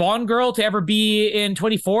only Bond girl to ever be in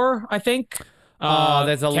 24, I think.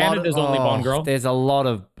 There's a Canada's lot of only Bond girl. There's a lot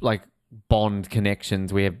of like Bond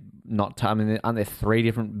connections. We have not. I mean, aren't there 3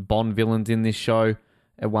 different Bond villains in this show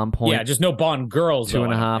at one point? Yeah, just no Bond girls.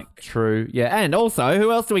 2.5. True. Yeah, and also,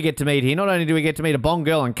 who else do we get to meet here? Not only do we get to meet a Bond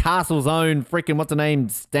girl on Castle's own freaking what's her name,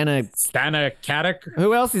 Stana Katic.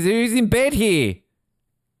 Who else is who's in bed here?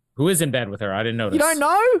 Who is in bed with her? I didn't notice. You don't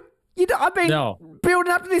know? I've been No.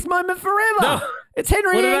 building up to this moment forever. No. It's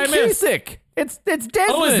Henry What did Ian I miss? Cusick. It's Desmond.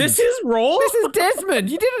 Oh, is this his role? This is Desmond.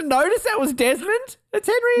 You didn't notice that was Desmond? It's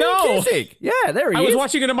Henry No. Ian Cusick. Yeah, there he I is. was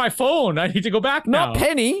watching it on my phone. I need to go back now. Not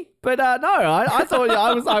Penny, but no, I thought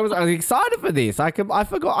I was excited for this. I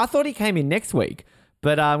forgot. I thought he came in next week,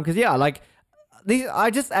 but because like this,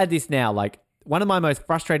 I just add this now. Like one of my most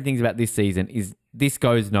frustrating things about this season is this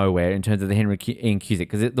goes nowhere in terms of the Henry Ian Cusick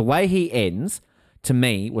because the way he ends to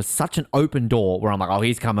me was such an open door where I'm like, oh,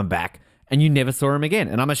 he's coming back. And you never saw him again.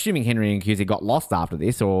 And I'm assuming Henry Ian Cusick got lost after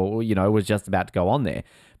this or, was just about to go on there.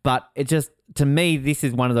 But it just, to me, this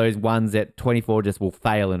is one of those ones that 24 just will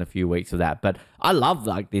fail in a few weeks of that. But I love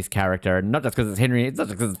like this character. And not just because it's Henry, it's not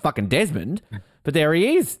just because it's fucking Desmond. But there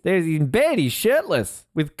he is. There's in bed. He's shirtless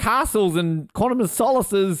with Castles and Quantum of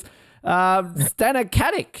Solace's Stana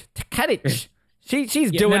Katic.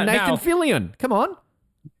 She's doing Nathan Fillion. Come on.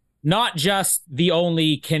 Not just the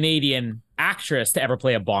only Canadian actress to ever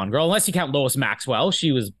play a Bond girl, unless you count Lois Maxwell.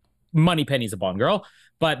 She was Moneypenny's a Bond girl,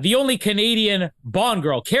 but the only Canadian Bond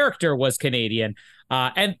girl character was Canadian.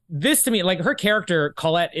 And this to me, like her character,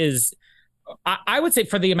 Colette, is, I would say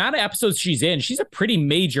for the amount of episodes she's in, she's a pretty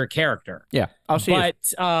major character. Yeah.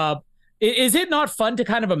 Is it not fun to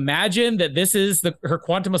kind of imagine that this is her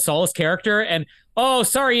Quantum of Solace character and, oh,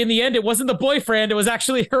 sorry, in the end, it wasn't the boyfriend. It was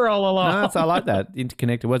actually her all along. No, I like that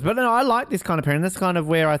interconnected words. But no, I like this kind of pairing. That's kind of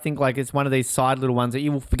where I think like it's one of these side little ones that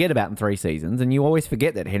you will forget about in 3 seasons. And you always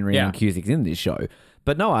forget that Henry Ian Cusick's in this show.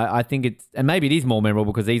 But no, I think it's, and maybe it is more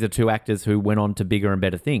memorable because these are 2 actors who went on to bigger and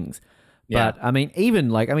better things. But I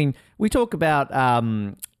mean, we talk about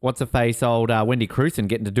what's her face, old Wendy Crewson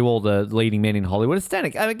getting to do all the leading men in Hollywood. It's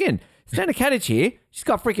Stana Katic here. She's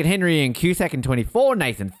got freaking Henry Ian Cusick in 24,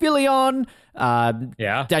 Nathan Fillion.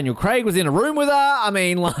 Daniel Craig was in a room with her. I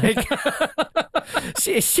mean, like,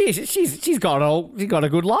 she's got a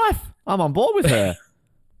good life. I'm on board with her.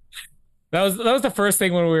 That was the first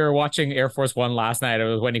thing when we were watching Air Force One last night. It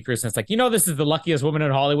was Wendy Crewson. It's like, this is the luckiest woman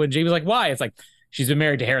in Hollywood. And Jamie was like, why? It's like, she's been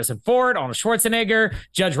married to Harrison Ford, Arnold Schwarzenegger,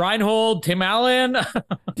 Judge Reinhold, Tim Allen.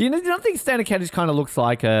 Do you not think Stana Katic kind of looks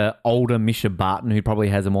like a older Misha Barton who probably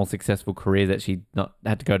has a more successful career that she not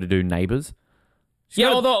had to go to do Neighbours?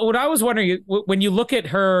 Although what I was wondering, when you look at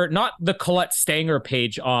her, not the Colette Stanger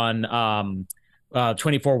page on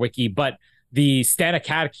 24 Wiki, but the Stana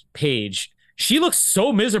Katic page, she looks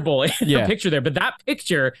so miserable in the picture there. But that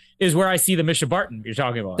picture is where I see the Misha Barton you're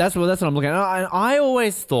talking about. That's what I'm looking at. I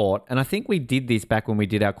always thought, and I think we did this back when we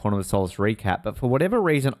did our Quantum of Solace recap, but for whatever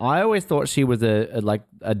reason, I always thought she was a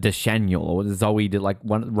Deschanel or Zoe did like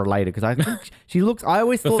one related because I think she looks. I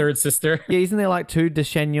always thought the third sister. Yeah, isn't there like 2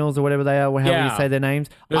 Deschanels or whatever they are? However you say their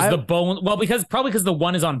names. There's the Bone. Well, because the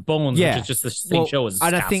one is on Bones, which is just the same show as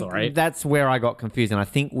and Castle, I think right? That's where I got confused, and I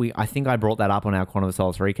think I brought that up on our Quantum of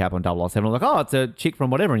Solace recap on 007. I'm like, oh, it's a chick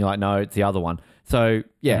from whatever, and you're like, no, it's the other one. So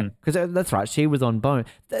yeah, because that's right, she was on Bone.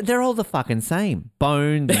 They're all the fucking same.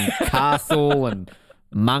 Bones and Castle and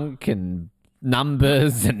Monk and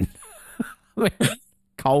Numbers and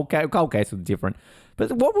Cold Case was different.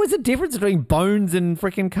 But what was the difference between Bones and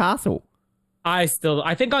freaking Castle? I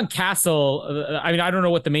think on Castle, I don't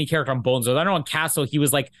know what the main character on Bones was. I know on Castle, he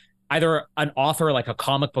was like either an author, like a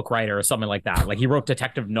comic book writer or something like that. Like he wrote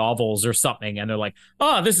detective novels or something. And they're like,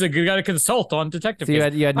 oh, this is a good guy to consult on detective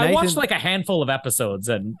cases. You had I watched like a handful of episodes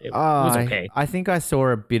and it was okay. I think I saw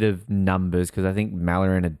a bit of Numbers because I think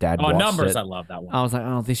Mallory and her dad watched Numbers, it. I love that one. I was like,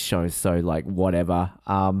 oh, this show's so like whatever.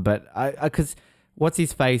 But because what's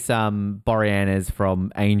his face? Boreanaz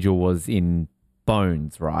from Angel was in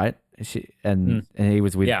Bones, right? And he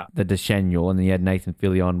was with the Deschanel, and then you had Nathan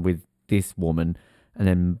Fillion with this woman, and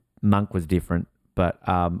then Monk was different. But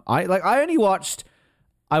I watched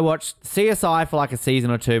CSI for like a season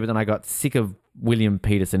or 2, but then I got sick of William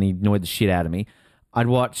Peterson. He annoyed the shit out of me. I'd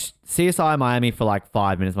watch CSI Miami for like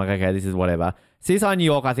 5 minutes. I'm like, okay, this is whatever. CSI New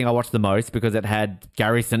York, I think I watched the most because it had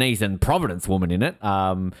Gary Sinise and Providence Woman in it.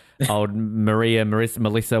 Old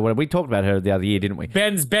Melissa, whatever. We talked about her the other year, didn't we?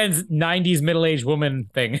 Ben's 90s middle-aged woman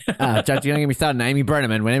thing. Judge, you don't get me started on Amy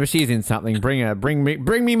Brenneman. Whenever she's in something, bring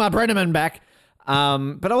me my Brenneman back.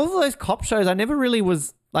 But all of those cop shows, I never really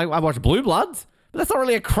was like. I watched Blue Bloods, but that's not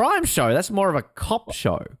really a crime show. That's more of a cop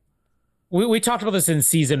show. We talked about this in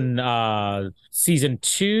season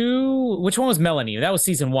 2. Which one was Melanie? That was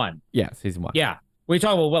season 1. Yeah, season 1. Yeah. We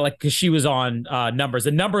talked about because she was on Numbers.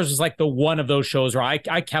 And Numbers was like the one of those shows where I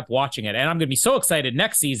kept watching it. And I'm going to be so excited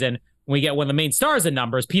next season when we get one of the main stars in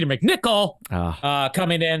Numbers, Peter McNichol,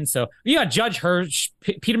 coming in. So you got Judge Hirsch,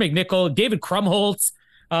 Peter McNichol, David Krumholtz.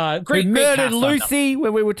 Great murdered Lucy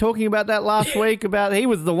when we were talking about that last week. About he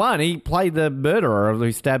was the one. He played the murderer who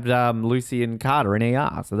stabbed Lucy and Carter in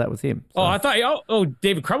ER. So that was him. So. Oh, I thought.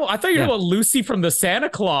 David Krumholtz. I thought you were about Lucy from the Santa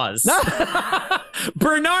Claus. No.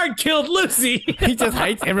 Bernard killed Lucy. He just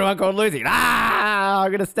hates everyone called Lucy. I'm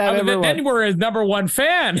gonna stab everyone. Then we're his number one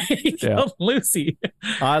fan. He killed Lucy.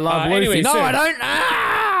 I love Lucy. Anyway, no,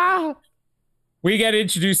 I don't. We get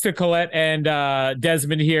introduced to Colette and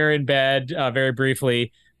Desmond here in bed very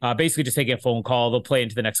briefly. Basically just taking a phone call. They'll play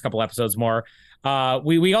into the next couple episodes more.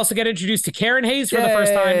 We also get introduced to Karen Hayes for the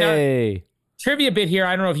first time. Now, trivia bit here.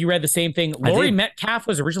 I don't know if you read the same thing. Laurie Metcalf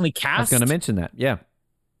was originally cast. I was going to mention that. Yeah.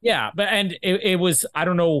 Yeah, but it was, I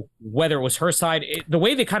don't know whether it was her side. The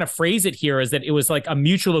way they kind of phrase it here is that it was like a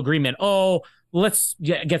mutual agreement. Oh, let's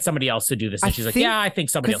get somebody else to do this. And she's like, yeah, I think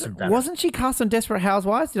somebody else would be better. Wasn't she cast on Desperate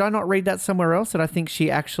Housewives? Did I not read that somewhere else? That I think she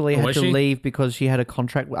actually had to leave because she had a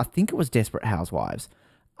contract. I think it was Desperate Housewives.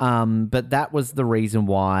 But that was the reason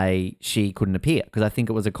why she couldn't appear, because I think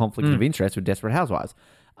it was a conflict of interest with Desperate Housewives.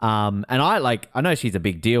 And I know she's a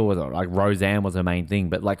big deal with her. Like Roseanne was her main thing,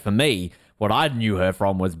 but like for me, what I knew her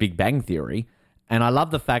from was Big Bang Theory. And I love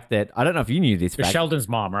the fact that, I don't know if you knew this fact. Sheldon's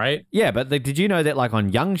mom, right? Yeah, but did you know that like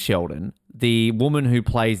on Young Sheldon, the woman who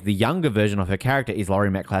plays the younger version of her character is Laurie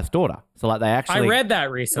Metcalf's daughter. So like they actually... I read that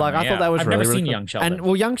recently. Like I thought that was I've really, never really seen cool. Young Sheldon. And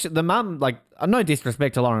well, the mum, like, no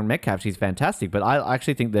disrespect to Laurie Metcalf, she's fantastic, but I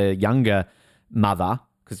actually think the younger mother,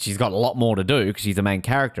 because she's got a lot more to do because she's the main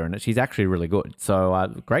character in it, she's actually really good.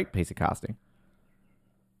 So great piece of casting.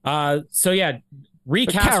 So yeah,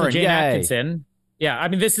 recast with Jane Atkinson. Yeah, I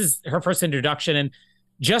mean, this is her first introduction, and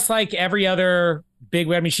just like every other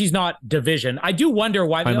big, I mean, she's not Division. I do wonder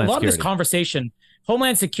why a lot of this conversation,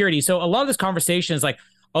 Homeland Security. So a lot of this conversation is like,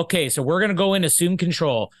 okay, so we're going to go in, assume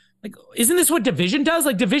control. Like, isn't this what Division does?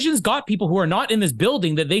 Like, Division's got people who are not in this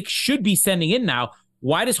building that they should be sending in now.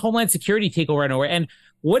 Why does Homeland Security take over and over? And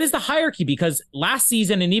what is the hierarchy? Because last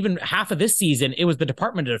season and even half of this season, it was the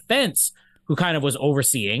Department of Defense who kind of was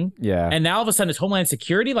overseeing. Yeah. And now all of a sudden it's Homeland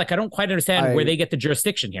Security. Like, I don't quite understand where they get the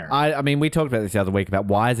jurisdiction here. I mean, we talked about this the other week about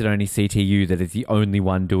why is it only CTU that is the only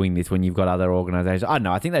one doing this when you've got other organizations. I don't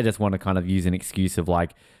know. I think they just want to kind of use an excuse of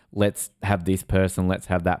like, let's have this person, let's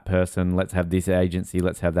have that person, let's have this agency,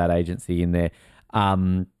 let's have that agency in there.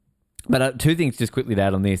 But two things just quickly to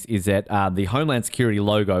add on this is that the Homeland Security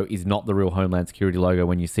logo is not the real Homeland Security logo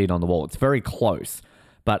when you see it on the wall. It's very close.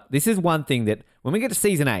 But this is one thing that when we get to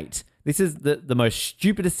season 8, this is the most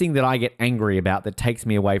stupidest thing that I get angry about that takes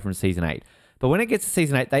me away from season 8. But when it gets to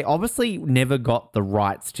season 8, they obviously never got the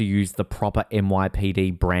rights to use the proper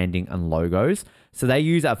NYPD branding and logos. So they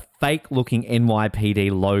use a fake-looking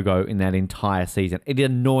NYPD logo in that entire season. It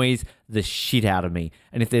annoys the shit out of me.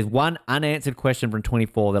 And if there's one unanswered question from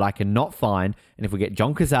 24 that I cannot find, and if we get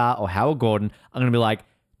John Kazar or Howard Gordon, I'm going to be like,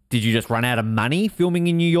 did you just run out of money filming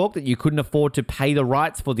in New York that you couldn't afford to pay the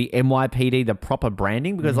rights for the NYPD, the proper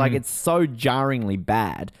branding? Because like it's so jarringly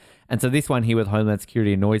bad. And so this one here with Homeland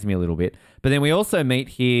Security annoys me a little bit. But then we also meet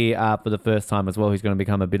here for the first time as well, who's going to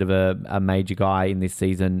become a bit of a major guy in this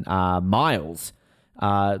season, Miles,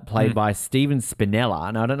 played by Steven Spinella.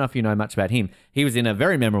 And I don't know if you know much about him. He was in a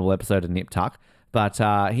very memorable episode of Nip Tuck, but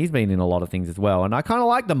he's been in a lot of things as well. And I kind of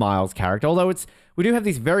like the Miles character, although we do have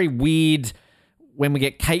this very weird... When we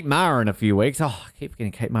get Kate Mara in a few weeks, I keep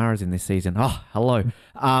getting Kate Mara's in this season. Oh, hello.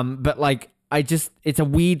 But like, it's a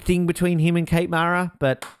weird thing between him and Kate Mara,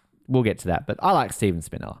 but we'll get to that. But I like Steven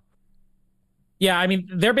Spinella. Yeah, I mean,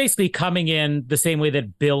 they're basically coming in the same way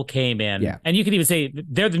that Bill came in. Yeah. And you could even say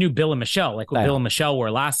they're the new Bill and Michelle, like what Bill and Michelle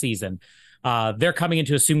were last season. They're coming in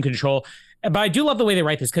to assume control. But I do love the way they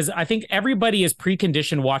write this, because I think everybody is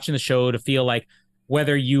preconditioned watching the show to feel like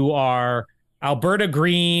whether you are Alberta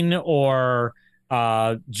Green or...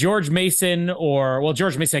 George Mason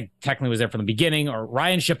George Mason technically was there from the beginning, or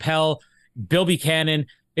Ryan Chappelle, Bill Buchanan.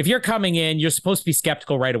 If you're coming in, you're supposed to be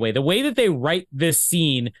skeptical right away. The way that they write this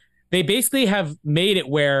scene, they basically have made it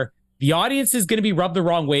where the audience is going to be rubbed the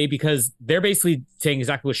wrong way because they're basically saying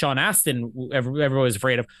exactly what Sean Astin, everyone was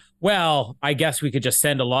afraid of. Well, I guess we could just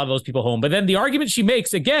send a lot of those people home. But then the argument she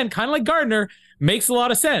makes, again, kind of like Gardner, makes a lot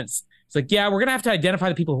of sense. It's like, yeah, we're going to have to identify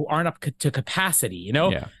the people who aren't up to capacity, you know?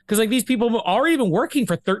 Because like these people have already been working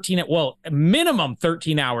for minimum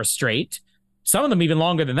 13 hours straight. Some of them even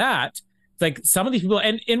longer than that. It's like some of these people,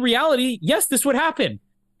 and in reality, yes, this would happen.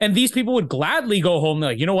 And these people would gladly go home. They're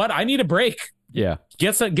like, you know what? I need a break. Yeah.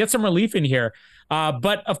 Get some relief in here.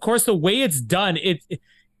 But of course, the way it's done,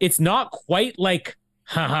 it's not quite like,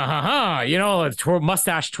 ha ha ha ha, you know,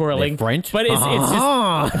 mustache twirling. They're French. But it's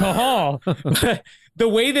just, the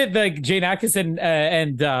way that the Jane Atkinson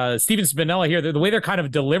and Steven Spinella here, the way they're kind of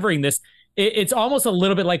delivering this, it's almost a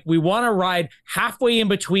little bit like we want to ride halfway in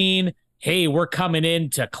between, hey, we're coming in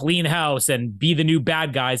to clean house and be the new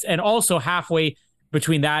bad guys. And also halfway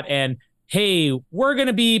between that and, hey, we're going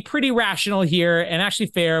to be pretty rational here and actually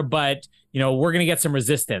fair, but, you know, we're going to get some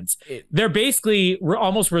resistance. They're basically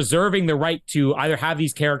almost reserving the right to either have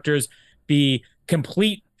these characters be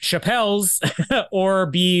complete Chappelle's or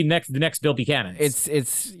be the next Bill Buchanan. It's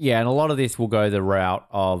and a lot of this will go the route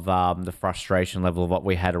of the frustration level of what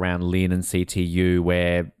we had around Lynn and CTU,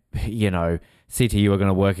 where, you know, CTU are going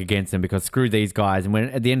to work against them because screw these guys. And when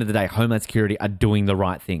at the end of the day, Homeland Security are doing the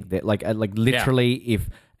right thing. That like literally, if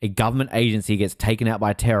a government agency gets taken out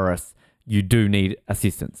by terrorists, you do need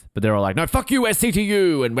assistance. But they're all like, no, fuck you, we're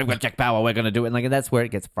CTU, and we've got Jack Bauer, we're going to do it. And like that's where it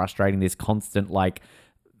gets frustrating. This constant like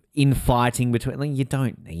infighting between, like, you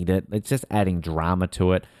don't need it. It's just adding drama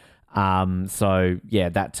to it. So yeah,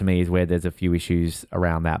 that to me is where there's a few issues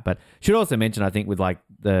around that. But should also mention, I think, with like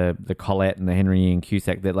the Collette and the Henry and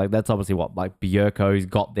Cusack, that like that's obviously what like Bierko's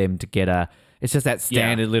got them to get a. It's just that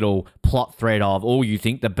standard little plot thread of, oh, you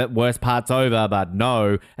think the worst part's over, but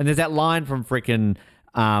no. And there's that line from freaking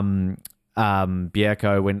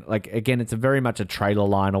Bierko when, like, again, it's a very much a trailer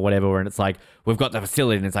line or whatever, and it's like, we've got the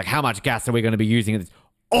facility, and it's like, how much gas are we going to be using? It's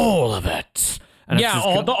all of it. And yeah,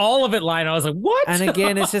 all of it line. I was like, what? And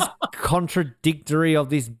again, it's just contradictory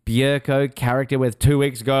of this Bierko character with 2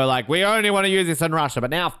 weeks ago, like, we only want to use this in Russia,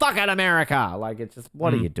 but now fuck it, America. Like, it's just,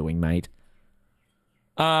 what are you doing, mate?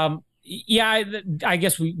 Yeah, I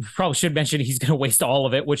guess we probably should mention he's going to waste all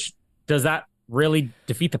of it, which does that really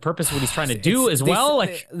defeat the purpose of what he's trying to do well?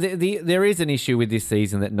 Like, there is an issue with this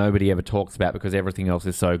season that nobody ever talks about because everything else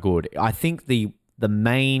is so good. I think the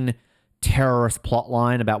main terrorist plot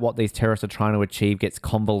line about what these terrorists are trying to achieve gets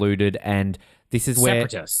convoluted, and this is where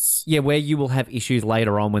separatists. Yeah, where you will have issues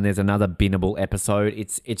later on when there's another binnable episode.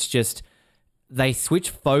 It's just they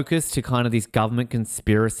switch focus to kind of this government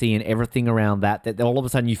conspiracy and everything around that all of a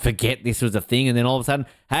sudden you forget this was a thing, and then all of a sudden,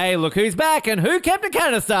 hey, look who's back and who kept a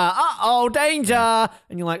canister? Uh-oh, danger.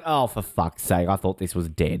 And you're like, oh, for fuck's sake, I thought this was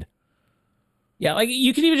dead. Yeah, like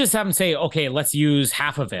you can even just have them say, okay, let's use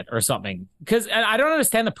half of it or something. Because I don't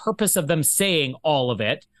understand the purpose of them saying all of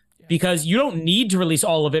it, because you don't need to release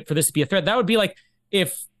all of it for this to be a threat. That would be like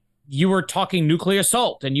if you were talking nuclear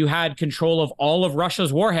assault and you had control of all of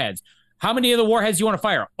Russia's warheads. How many of the warheads do you want to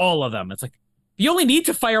fire? All of them. It's like, you only need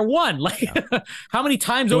to fire one. Like, how many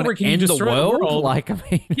times over can you destroy the world? Like, I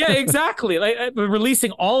mean, yeah, exactly. Like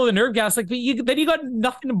releasing all of the nerve gas. Like, then you got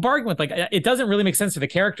nothing to bargain with. Like, it doesn't really make sense for the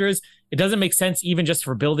characters. It doesn't make sense even just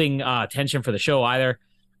for building tension for the show either.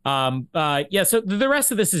 Yeah. So the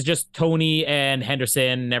rest of this is just Tony and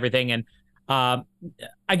Henderson and everything. And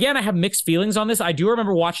again, I have mixed feelings on this. I do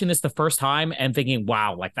remember watching this the first time and thinking,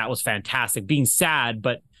 wow, like that was fantastic. Being sad,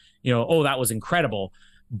 but you know, oh, that was incredible.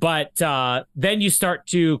 But then you start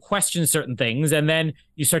to question certain things, and then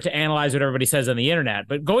you start to analyze what everybody says on the internet.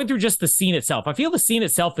 But going through just the scene itself, I feel the scene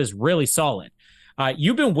itself is really solid.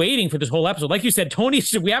 You've been waiting for this whole episode. Like you said, Tony,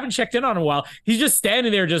 we haven't checked in on him in a while. He's just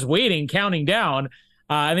standing there just waiting, counting down.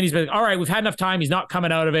 And then he's been like, all right, we've had enough time. He's not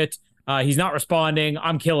coming out of it. He's not responding.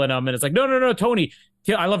 I'm killing him. And it's like, no, Tony.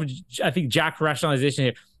 I think Jack rationalization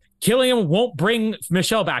here. Killing him won't bring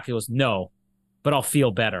Michelle back. He goes, no. But I'll feel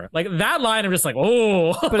better. Like that line, I'm just like,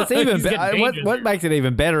 oh. But it's even better. What makes it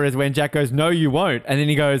even better is when Jack goes, no, you won't. And then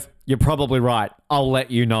he goes, you're probably right. I'll let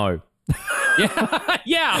you know.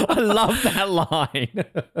 Yeah. I love that line.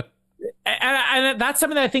 And that's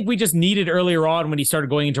something that I think we just needed earlier on when he started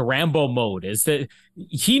going into Rambo mode, is that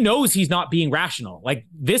he knows he's not being rational. Like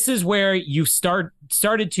this is where you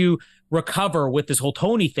started to recover with this whole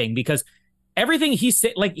Tony thing, because everything he's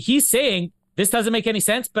saying, this doesn't make any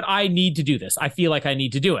sense, but I need to do this. I feel like I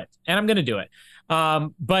need to do it, and I'm going to do it.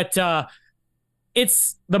 But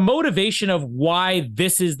it's the motivation of why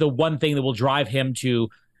this is the one thing that will drive him to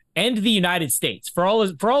end the United States. For all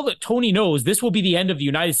that Tony knows, this will be the end of the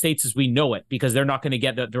United States as we know it, because they're not going to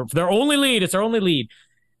get their only lead. It's their only lead.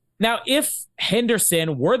 Now, if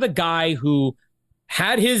Henderson were the guy who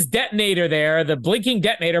had his detonator there, the blinking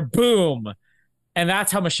detonator, boom, and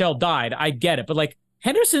that's how Michelle died, I get it. But like,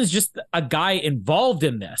 Henderson's just a guy involved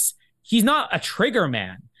in this. He's not a trigger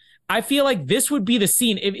man. I feel like this would be the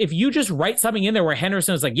scene. If you just write something in there where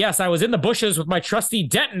Henderson is like, yes, I was in the bushes with my trusty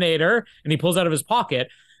detonator, and he pulls out of his pocket,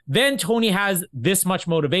 then Tony has this much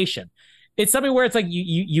motivation. It's something where it's like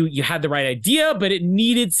you had the right idea, but it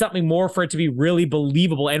needed something more for it to be really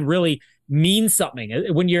believable and really mean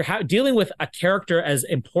something. When you're dealing with a character as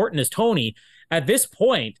important as Tony, at this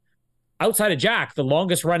point, outside of Jack, the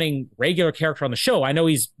longest running regular character on the show, I know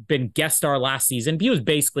he's been guest star last season. He was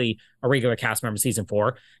basically a regular cast member season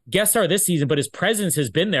 4, guest star this season, but his presence has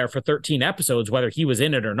been there for 13 episodes, whether he was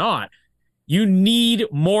in it or not. You need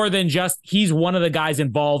more than just, he's one of the guys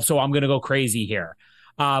involved, so I'm going to go crazy here.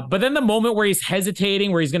 But then the moment where he's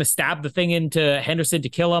hesitating, where he's going to stab the thing into Henderson to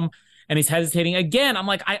kill him, and he's hesitating again, I'm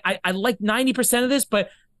like, I like 90% of this, but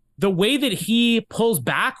the way that he pulls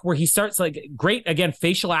back, where he starts like, great, again,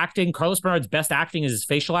 facial acting. Carlos Bernard's best acting is his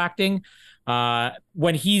facial acting.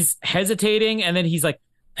 When he's hesitating and then he's like,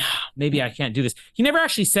 maybe I can't do this. He never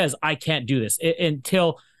actually says, I can't do this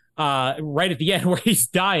until right at the end where he's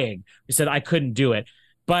dying. He said, I couldn't do it.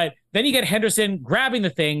 But then you get Henderson grabbing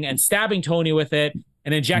the thing and stabbing Tony with it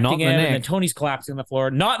and injecting him, and then Tony's collapsing on the floor,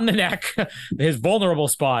 not in the neck, his vulnerable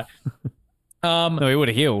spot. No, he would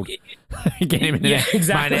have healed. Get him in the neck.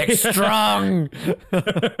 Exactly. My neck's strong.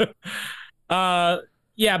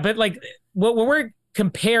 Yeah, but like when we're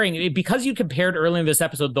comparing, because you compared earlier in this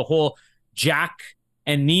episode the whole Jack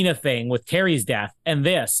and Nina thing with Terry's death and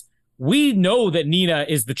this, we know that Nina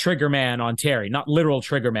is the trigger man on Terry, not literal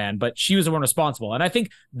trigger man, but she was the one responsible. And I think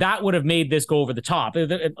that would have made this go over the top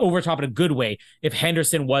in a good way if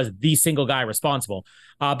Henderson was the single guy responsible.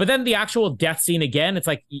 But then the actual death scene again, it's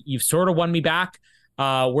like you've sort of won me back,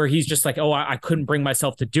 where he's just like, oh, I couldn't bring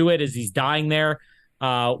myself to do it as he's dying there.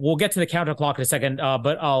 We'll get to the counter clock in a second,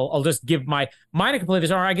 but I'll just give my minor complaint,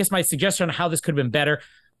 or I guess my suggestion on how this could have been better.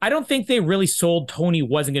 I don't think they really sold Tony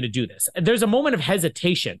wasn't going to do this. There's a moment of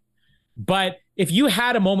hesitation. But if you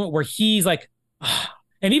had a moment where he's like, oh,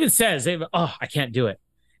 and even says, oh, I can't do it,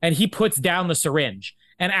 and he puts down the syringe,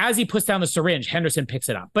 and as he puts down the syringe, Henderson picks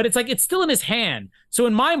it up. But it's like, it's still in his hand. So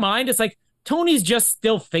in my mind, it's like, Tony's just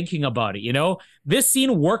still thinking about it, you know? This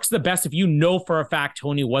scene works the best if you know for a fact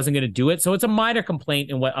Tony wasn't going to do it. So it's a minor complaint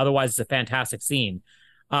in what otherwise is a fantastic scene.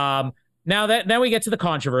 Now we get to the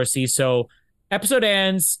controversy. So episode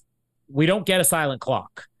ends, we don't get a silent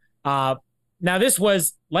clock. Now, this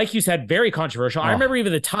was, like you said, very controversial. I remember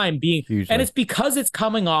even the time being, hugely. And it's because it's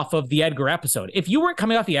coming off of the Edgar episode. If you weren't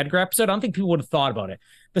coming off the Edgar episode, I don't think people would have thought about it.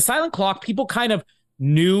 The silent clock, people kind of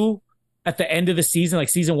knew at the end of the season, like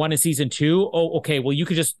season 1 and season 2, oh, okay, well, you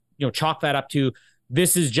could just, chalk that up to,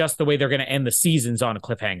 this is just the way they're going to end the seasons on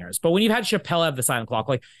cliffhangers. But when you've had Chappelle have the silent clock,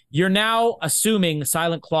 like, you're now assuming the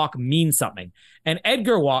silent clock means something. And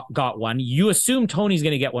Edgar got one. You assume Tony's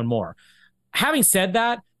going to get one more. Having said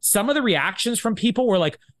that, some of the reactions from people were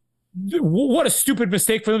like, what a stupid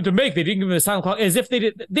mistake for them to make. They didn't give them the silent clock, as if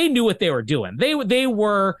they knew what they were doing. They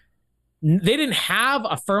didn't have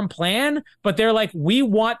a firm plan, but they're like, we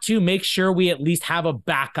want to make sure we at least have a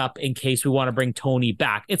backup in case we want to bring Tony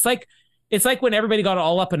back. It's like when everybody got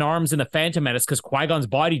all up in arms in the Phantom Menace because Qui-Gon's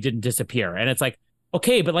body didn't disappear. And it's like,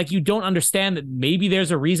 okay, but like, you don't understand that maybe there's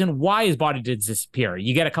a reason why his body did disappear.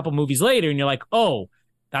 You get a couple movies later and you're like, oh,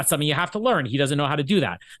 that's something you have to learn. He doesn't know how to do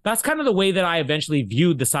that. That's kind of the way that I eventually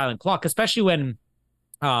viewed the silent clock, especially when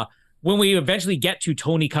we eventually get to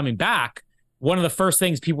Tony coming back. One of the first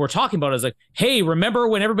things people were talking about is like, hey, remember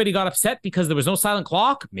when everybody got upset because there was no silent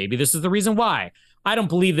clock? Maybe this is the reason why. I don't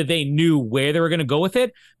believe that they knew where they were going to go with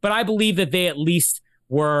it, but I believe that they at least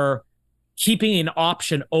were keeping an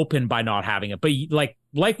option open by not having it. But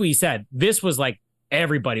like we said, this was like,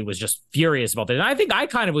 everybody was just furious about it. And I think I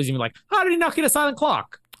kind of was even like, how did he not get a silent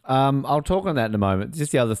clock? I'll talk on that in a moment.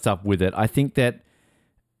 Just the other stuff with it. I think that,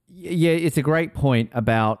 yeah, it's a great point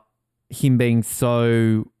about him being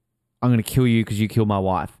so, I'm going to kill you because you killed my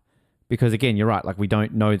wife. Because again, you're right. Like, we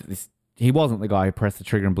don't know that he wasn't the guy who pressed the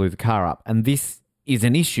trigger and blew the car up. And this is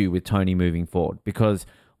an issue with Tony moving forward, because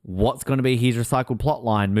what's going to be his recycled plot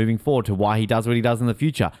line moving forward to why he does what he does in the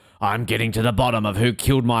future? I'm getting to the bottom of who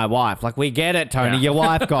killed my wife. Like, we get it, Tony. Yeah. Your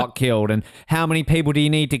wife got killed. And how many people do you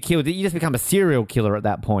need to kill? You just become a serial killer at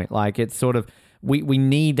that point. Like, it's sort of, we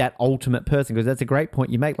need that ultimate person, because that's a great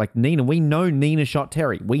point you make. Like, Nina, we know Nina shot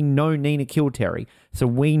Terry. We know Nina killed Terry. So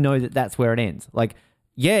we know that that's where it ends. Like,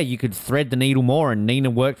 yeah, you could thread the needle more, and Nina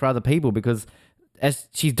worked for other people because as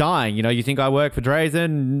she's dying, you think I work for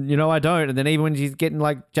Drazen, I don't. And then even when she's getting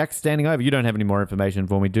like Jack standing over, you don't have any more information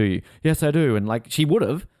for me, do you? Yes, I do. And like she would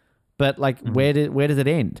have, but like where does it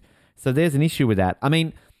end? So there's an issue with that. I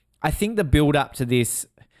mean, I think the build up to this,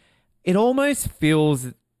 it almost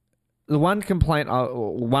feels the one of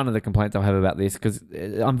the complaints I'll have about this, because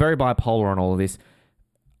I'm very bipolar on all of this.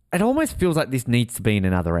 It almost feels like this needs to be in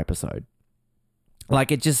another episode.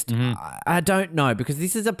 Like it just, I don't know, because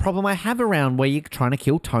this is a problem I have around where you're trying to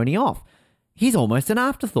kill Tony off. He's almost an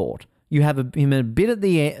afterthought. You have him a bit at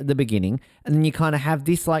the beginning, and then you kind of have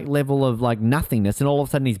this like level of like nothingness, and all of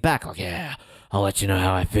a sudden he's back. Like, yeah, I'll let you know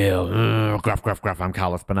how I feel. Gruff, gruff, gruff. I'm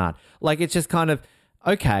Carlos Bernard. Like it's just kind of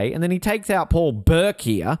okay, and then he takes out Paul Burke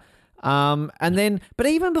here, and then, but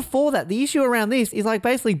even before that, the issue around this is like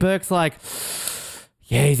basically Burke's like,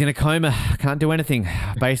 yeah, he's in a coma. Can't do anything.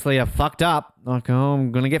 Basically, I fucked up. Like, oh,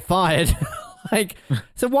 I'm going to get fired. Like,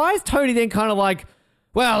 so why is Tony then kind of like,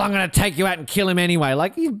 well, I'm going to take you out and kill him anyway?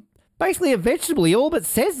 Like, he's basically a vegetable. He all but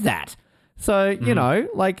says that. So,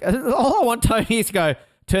 like, all I want Tony is to go,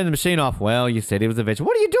 turn the machine off. Well, you said he was a vegetable.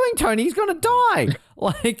 What are you doing, Tony? He's going to die.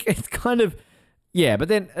 Like, it's kind of... Yeah, but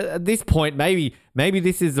then at this point, maybe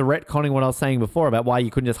this is the retconning what I was saying before about why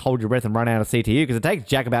you couldn't just hold your breath and run out of CTU, because it takes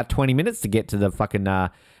Jack about 20 minutes to get to the fucking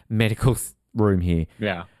medical room here.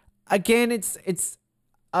 Yeah. Again, it's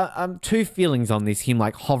two feelings on this. Him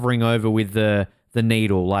like hovering over with the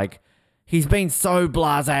needle, like he's been so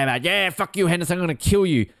blasé about, yeah, fuck you, Henderson, I'm gonna kill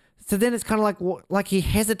you. So then it's kind of like he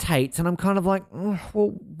hesitates, and I'm kind of like,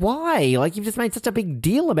 well, why? Like, you've just made such a big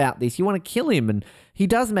deal about this. You want to kill him, and he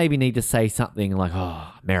does maybe need to say something like,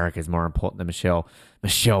 oh, America's more important than Michelle.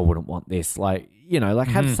 Michelle wouldn't want this. Like,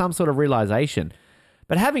 have some sort of realization.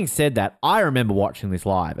 But having said that, I remember watching this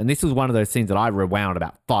live, and this was one of those scenes that I rewound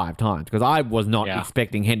about 5 times because I was not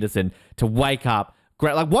expecting Henderson to wake up.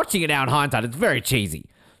 Like, watching it now in hindsight, it's very cheesy.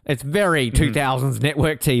 It's very 2000s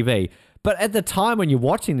network TV. But at the time when you're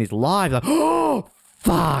watching this live, like, oh,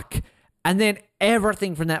 fuck. And then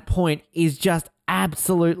everything from that point is just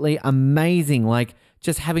absolutely amazing. Like,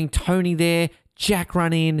 just having Tony there, Jack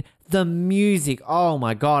run in, the music. Oh,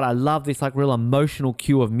 my God. I love this, like, real emotional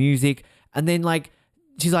cue of music. And then, like,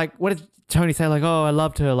 she's like, what did Tony say? Like, oh, I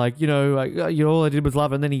loved her. Like, all I did was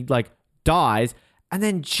love her. And then he, like, dies. And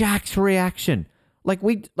then Jack's reaction. Like,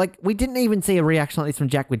 we didn't even see a reaction like this from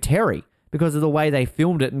Jack with Terry, because of the way they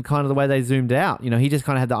filmed it and kind of the way they zoomed out. He just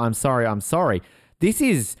kind of had the I'm sorry. This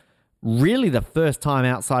is really the first time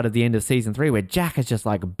outside of the end of season 3 where Jack has just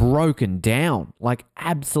like broken down, like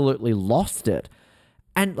absolutely lost it.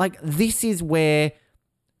 And like this is where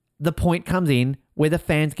the point comes in where the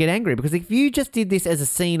fans get angry, because if you just did this as a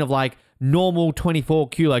scene of like normal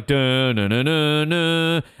 24Q, like dun, dun, dun, dun,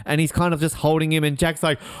 dun, and he's kind of just holding him and Jack's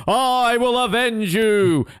like, I will avenge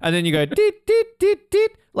you. And then you go, dit, dit, dit,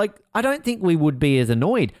 dit. Like, I don't think we would be as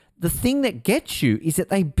annoyed. The thing that gets you is that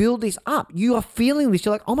they build this up. You are feeling this.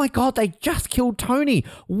 You're like, oh my God, they just killed Tony.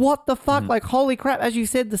 What the fuck? Like, holy crap. As you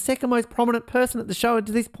said, the second most prominent person at the show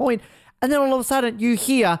to this point. And then all of a sudden you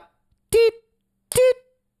hear, dit, dit,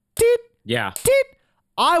 dit, dit.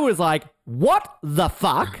 I was like, what the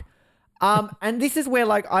fuck? And this is where,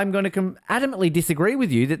 like, I'm going to adamantly disagree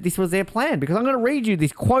with you that this was their plan, because I'm going to read you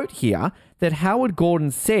this quote here that Howard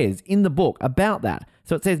Gordon says in the book about that.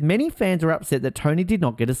 So it says, many fans are upset that Tony did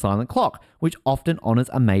not get a silent clock, which often honors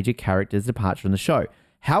a major character's departure from the show.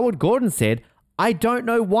 Howard Gordon said, I don't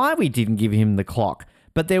know why we didn't give him the clock,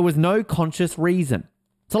 but there was no conscious reason.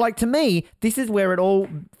 So, like, to me, this is where it all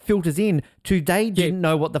filters in to they didn't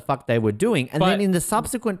know what the fuck they were doing. And then in the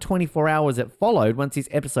subsequent 24 hours that followed, once this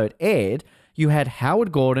episode aired, you had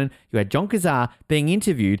Howard Gordon, you had John Kazar being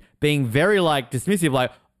interviewed, being very, like, dismissive,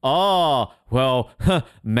 like, oh, well,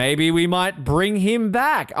 maybe we might bring him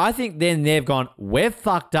back. I think then they've gone, we're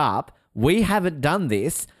fucked up. We haven't done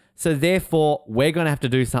this. So, therefore, we're going to have to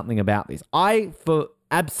do something about this. I, for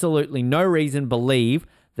absolutely no reason, believe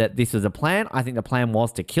that this was a plan. I think the plan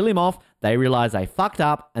was to kill him off. They realized they fucked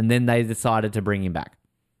up, and then they decided to bring him back.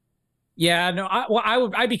 Yeah, no,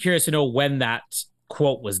 I'd be curious to know when that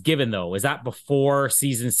quote was given, though. Is that before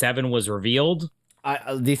season 7 was revealed?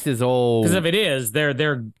 This is all, because if it is,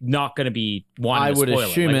 they're not going to be wanting to spoil it. I would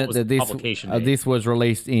assume that this was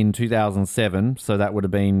released in 2007, so that would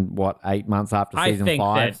have been 8 months after season 5.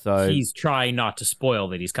 I think that he's trying not to spoil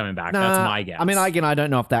that he's coming back. That's my guess. I mean, again, I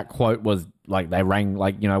don't know if that quote was like they rang,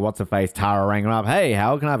 like, what's her face, Tara rang her up. Hey,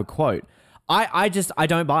 how can I have a quote? I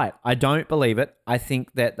don't buy it. I don't believe it. I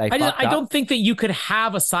think that they fucked up. I don't think that you could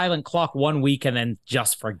have a silent clock one week and then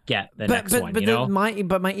just forget the next one.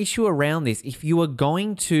 My issue around this, if you are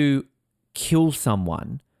going to kill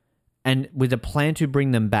someone and with a plan to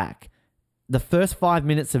bring them back, the first 5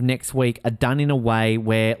 minutes of next week are done in a way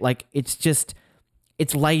where, like,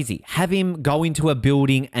 it's lazy. Have him go into a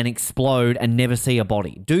building and explode and never see a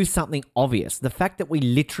body. Do something obvious. The fact that we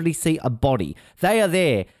literally see a body, they are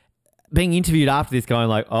there being interviewed after this going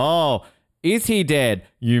like, oh, is he dead?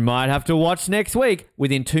 You might have to watch next week.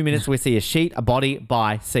 Within 2 minutes, we see a sheet, a body,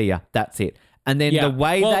 bye, see ya. That's it. And then the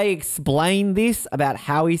way they explain this about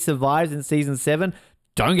how he survives in season 7,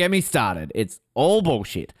 don't get me started. It's all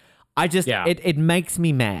bullshit. It makes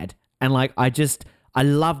me mad. And like, I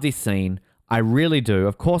love this scene. I really do.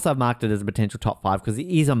 Of course, I've marked it as a potential top 5 because it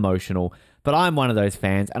is emotional, but I'm one of those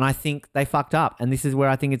fans and I think they fucked up. And this is where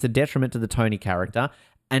I think it's a detriment to the Tony character.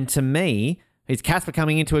 And to me, is Casper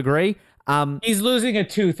coming in to agree? He's losing a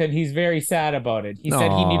tooth and he's very sad about it. He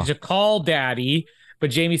said he needed to call Daddy, but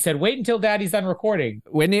Jamie said, wait until Daddy's done recording.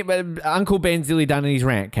 Uncle Ben's nearly done his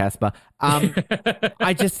rant, Casper.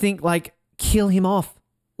 I just think, like, kill him off.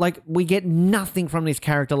 Like, we get nothing from this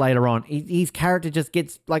character later on. His character just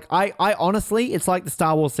gets, like, I honestly, it's like the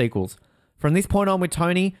Star Wars sequels. From this point on with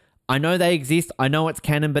Tony, I know they exist. I know it's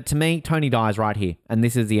canon, but to me, Tony dies right here. And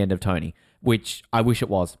this is the end of Tony, which I wish it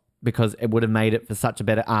was because it would have made it for such a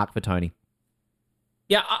better arc for Tony.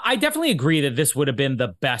 Yeah, I definitely agree that this would have been the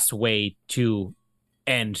best way to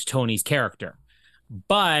end Tony's character.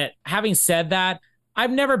 But having said that,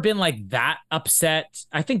 I've never been like that upset.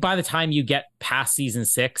 I think by the time you get past season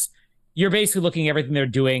 6, you're basically looking at everything they're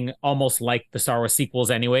doing almost like the Star Wars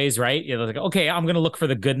sequels anyways, right? You're like, okay, I'm going to look for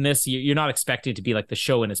the goodness. You're not expected to be like the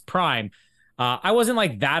show in its prime. I wasn't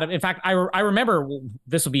like that. In fact, I remember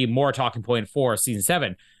this will be more talking point for season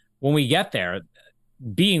 7. When we get there,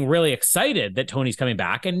 being really excited that Tony's coming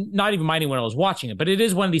back and not even minding when I was watching it. But it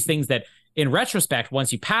is one of these things that in retrospect,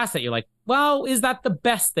 once you pass it, you're like, well, is that the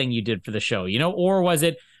best thing you did for the show? You know, or was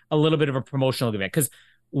it a little bit of a promotional event? Because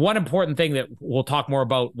one important thing that we'll talk more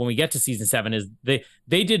about when we get to season 7 is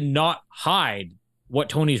they did not hide what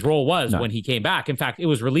Tony's role was when he came back. In fact, it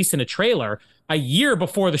was released in a trailer a year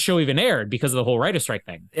before the show even aired because of the whole writer strike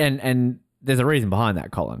thing. And there's a reason behind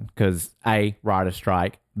that, Colin, because A, writer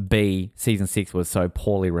strike, B, season 6 was so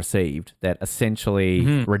poorly received that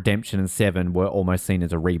essentially Redemption and 7 were almost seen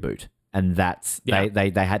as a reboot. And that's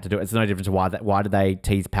they had to do it. It's no different to why did they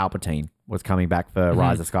tease Palpatine was coming back for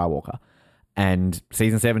Rise of Skywalker. And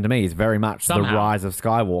season 7 to me is very much the Rise of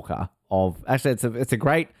Skywalker of actually it's a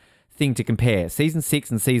great thing to compare. Season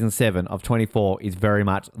 6 and season 7 of 24 is very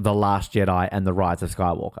much The Last Jedi and the Rise of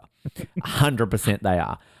Skywalker. 100% they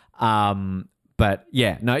are. But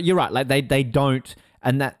yeah, no, you're right. Like they don't.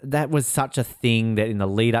 And that was such a thing that in the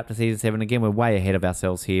lead up to season 7, again, we're way ahead of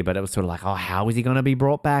ourselves here, but it was sort of like, oh, how is he going to be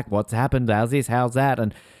brought back? What's happened? How's this? How's that?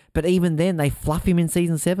 But even then, they fluff him in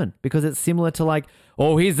season 7 because it's similar to like,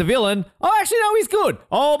 oh, he's the villain. Oh, actually, no, he's good.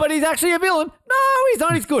 Oh, but he's actually a villain. No, he's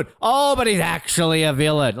not. He's good. Oh, but he's actually a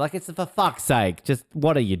villain. Like, it's for fuck's sake. Just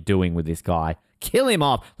what are you doing with this guy? Kill him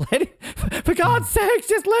off. Let him, for God's sakes,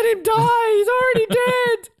 just let him die. He's already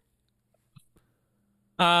dead.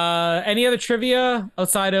 Any other trivia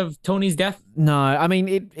outside of Tony's death? No, I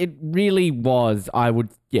mean, it really was,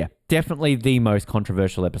 definitely the most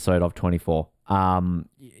controversial episode of 24.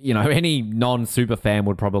 You know, any non-super fan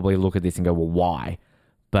would probably look at this and go, well, why?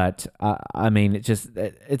 But, I mean,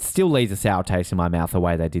 it still leaves a sour taste in my mouth the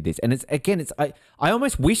way they did this. And I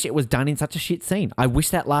almost wish it was done in such a shit scene. I wish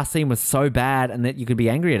that last scene was so bad and that you could be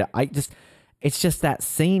angry at it. It's just that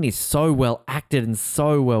scene is so well acted and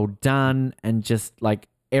so well done and just like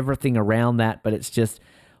everything around that. But it's just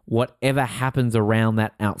whatever happens around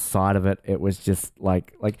that outside of it, it was just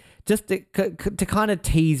like just to kind of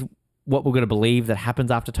tease what we're going to believe that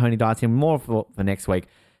happens after Tony dies here. More for next week.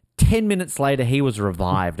 10 minutes later, he was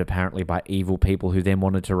revived apparently by evil people who then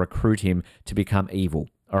wanted to recruit him to become evil.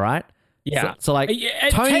 All right? Yeah. So like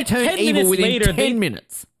Tony turned evil within 10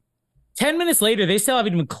 minutes. 10 minutes later, they still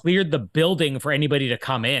haven't even cleared the building for anybody to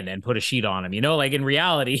come in and put a sheet on him. You know, like in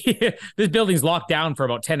reality, this building's locked down for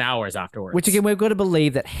about 10 hours afterwards. Which again, we've got to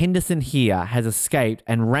believe that Henderson here has escaped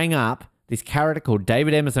and rang up this character called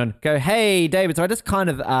David Emerson. Go, hey, David, so I just kind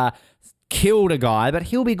of killed a guy, but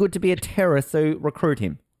he'll be good to be a terrorist, so recruit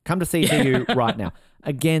him. Come to CTU right now.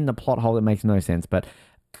 Again, the plot hole that makes no sense. But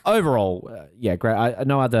overall, great.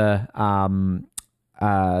 No other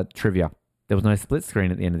trivia. There was no split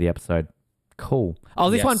screen at the end of the episode. Cool. Oh,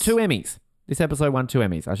 this won 2 Emmys. This episode won 2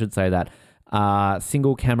 Emmys. I should say that.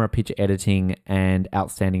 Single camera picture editing and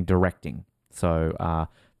outstanding directing. So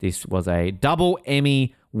this was a double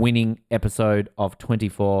Emmy winning episode of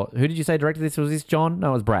 24. Who did you say directed this? Was this John? No,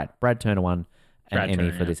 it was Brad. Brad Turner won an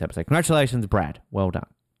Emmy for this episode. Congratulations, Brad. Well done.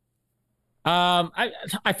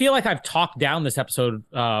 I feel like I've talked down this episode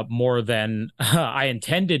more than I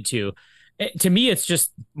intended to. To me, it's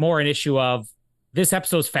just more an issue of this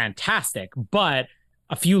episode's fantastic, but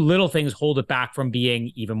a few little things hold it back from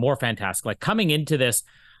being even more fantastic. Like coming into this,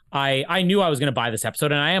 I knew I was going to buy this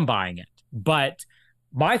episode, and I am buying it. But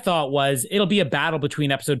my thought was it'll be a battle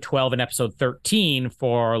between episode 12 and episode 13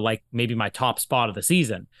 for like maybe my top spot of the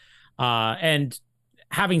season. And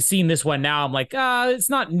having seen this one now, I'm like, it's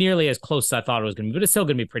not nearly as close as I thought it was going to be, but it's still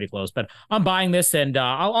going to be pretty close. But I'm buying this, and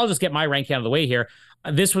I'll just get my ranking out of the way here.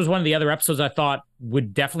 This was one of the other episodes I thought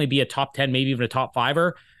would definitely be a top 10, maybe even a top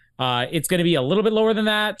fiver. It's going to be a little bit lower than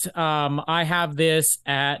that. I have this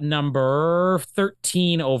at number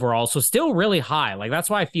 13 overall, so still really high. Like that's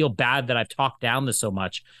why I feel bad that I've talked down this so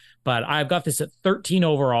much. But I've got this at 13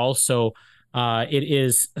 overall, so it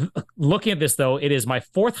is, looking at this though, it is my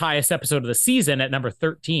fourth highest episode of the season at number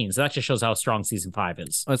 13. So that just shows how strong season 5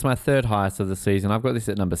 is. Oh, it's my third highest of the season. I've got this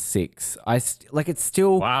at number 6. It's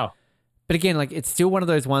still wow. But again, like it's still one of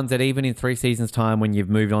those ones that even in 3 seasons' time, when you've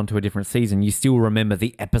moved on to a different season, you still remember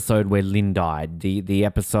the episode where Lynn died, the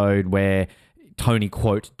episode where Tony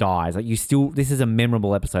quote dies. Like this is a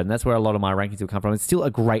memorable episode, and that's where a lot of my rankings will come from. It's still a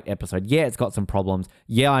great episode. Yeah, it's got some problems.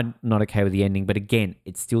 Yeah, I'm not okay with the ending, but again,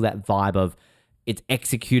 it's still that vibe of it's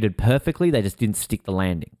executed perfectly. They just didn't stick the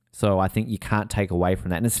landing. So I think you can't take away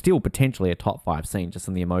from that, and it's still potentially a top 5 scene just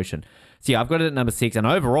on the emotion. So yeah, I've got it at number 6, and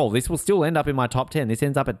overall, this will still end up in my top 10. This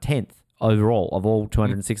ends up at 10th. Overall of all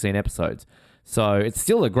 216 episodes. So it's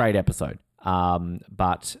still a great episode.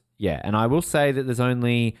 But yeah, and I will say that there's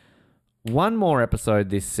only one more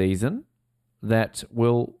episode this season that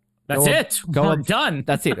will... We're done.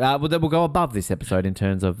 That's it. That will go above this episode in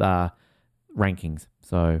terms of rankings.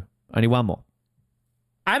 So only one more.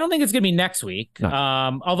 I don't think it's going to be next week.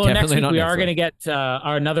 No, although next week we are going to get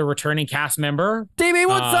another returning cast member. DB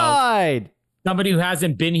Woodside! Somebody who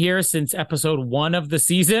hasn't been here since episode 1 of the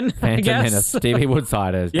season, I guess. Menace, Stevie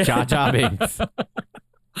Woodside as Jar Jar Binks.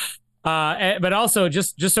 But also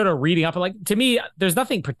just sort of reading up, like to me, there's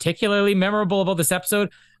nothing particularly memorable about this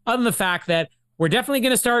episode, other than the fact that we're definitely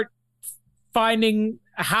going to start finding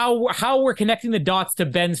how we're connecting the dots to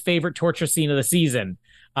Ben's favorite torture scene of the season.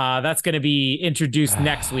 That's going to be introduced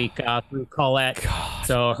next week through Colette. God.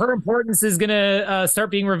 So her importance is going to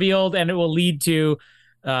start being revealed, and it will lead to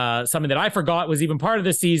something that I forgot was even part of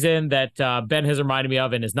the season that Ben has reminded me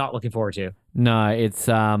of and is not looking forward to. No, it's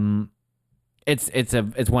one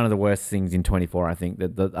of the worst things in 24. I think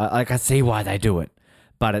that I see why they do it,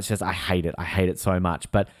 but it's just I hate it so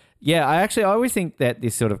much. But yeah, I always think that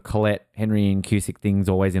this sort of Colette, Henry and Cusick thing's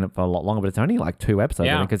always in it for a lot longer, but it's only like 2 episodes.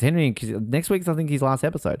 Yeah. Because Henry and Cusick, next week's I think his last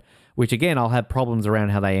episode, which again I'll have problems around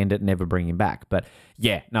how they end it and never bring him back. But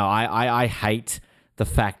yeah, no, I hate the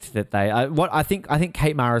fact that I think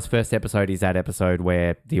Kate Mara's first episode is that episode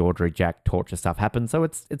where the Audrey Jack torture stuff happens, so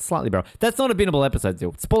it's slightly better. That's not a binnable episode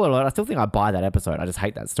still. Spoiler alert, I still think I buy that episode. I just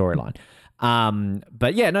hate that storyline.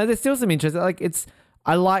 But yeah, no, there's still some interest. Like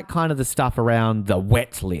I like kind of the stuff around the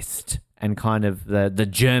wet list and kind of the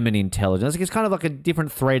German intelligence. It's kind of like a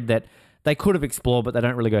different thread that they could have explored, but they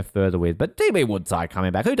don't really go further with. But DB Woodside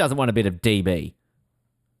coming back. Who doesn't want a bit of DB?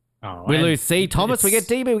 Oh, we lose C. Thomas, we get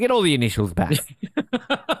DB, we get all the initials back.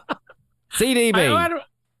 CDB.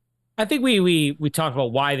 I think we talked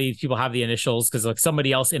about why these people have the initials, because like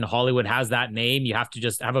somebody else in Hollywood has that name. You have to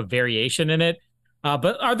just have a variation in it.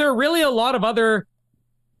 But are there really a lot of other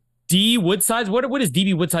D Woodsides? What is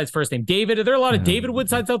DB Woodside's first name? David? Are there a lot of David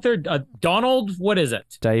Woodsides out there? Donald? What is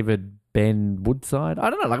it? David Ben Woodside? I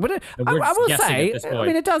don't know. Like, but I will say, I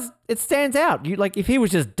mean, it stands out. You like if he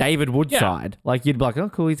was just David Woodside, like you'd be like, oh,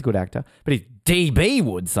 cool, he's a good actor. But he's DB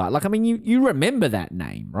Woodside. Like, I mean, you remember that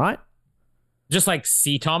name, right? Just like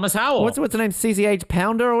C. Thomas Howell. What's the name? CCH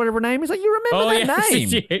Pounder or whatever her name is. Like, you remember that name?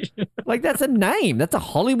 CCH. Like, that's a name. That's a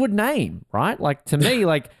Hollywood name, right? Like, to me,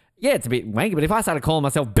 like, yeah, it's a bit wanky. But if I started calling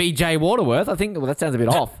myself BJ Waterworth, I think, well, that sounds a bit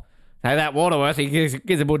off. Hey, that Waterworth, he gives a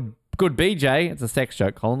good BJ. It's a sex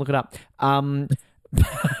joke, Colin. Look it up.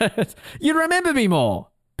 You'd remember me more.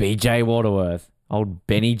 BJ Waterworth. Old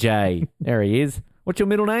Benny J. There he is. What's your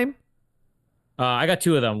middle name? I got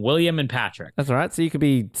 2 of them, William and Patrick. That's all right. So you could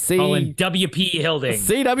be W.P. Hilding.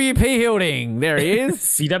 CWP Hilding. There he is.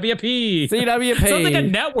 CWP. CWP. Sounds like a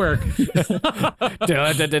network. We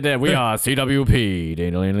are CWP.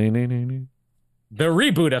 The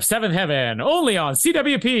reboot of Seventh Heaven, only on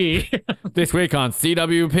CWP. This week on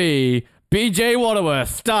CWP, BJ Waterworth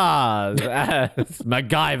stars as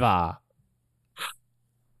MacGyver.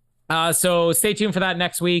 So stay tuned for that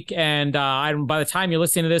next week. And by the time you're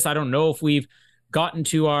listening to this, I don't know if we've gotten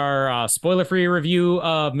to our spoiler-free review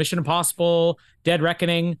of Mission Impossible: Dead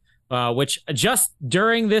Reckoning. which just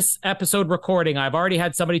during this episode recording, I've already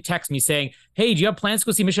had somebody text me saying, hey, do you have plans to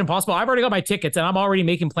go see Mission Impossible? I've already got my tickets and I'm already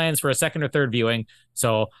making plans for a second or third viewing.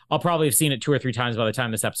 So I'll probably have seen it 2 or 3 times by the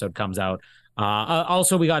time this episode comes out.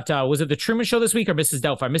 Also, we got, was it The Truman Show this week or Mrs.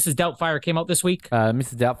 Doubtfire? Mrs. Doubtfire came out this week.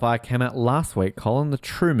 Mrs. Doubtfire came out last week, Colin. The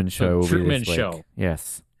Truman Show will be this week. Show.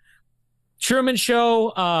 Yes. Truman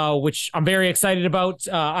Show, which I'm very excited about.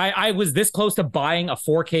 I was this close to buying a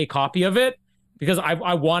 4K copy of it because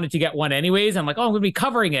I wanted to get one anyways. I'm like, oh, I'm going to be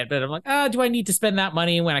covering it. But I'm like, do I need to spend that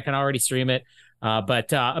money when I can already stream it?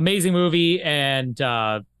 But amazing movie. And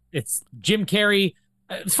it's Jim Carrey.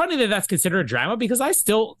 It's funny that that's considered a drama because I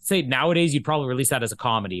still say nowadays you'd probably release that as a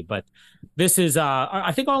comedy. But this is,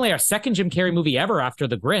 I think, only our second Jim Carrey movie ever after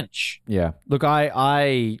The Grinch. Yeah. Look,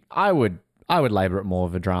 I would label it more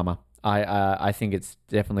of a drama. I think it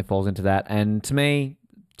definitely falls into that. And to me,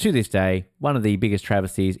 to this day, one of the biggest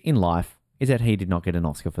travesties in life is that he did not get an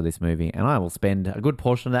Oscar for this movie. And I will spend a good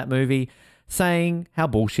portion of that movie saying how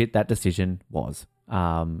bullshit that decision was.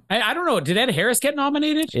 I don't know. Did Ed Harris get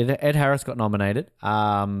nominated? Ed Harris got nominated.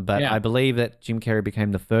 But yeah. I believe that Jim Carrey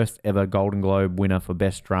became the first ever Golden Globe winner for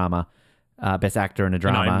Best Drama, Best Actor in a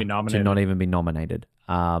Drama to not even be nominated.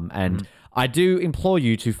 I do implore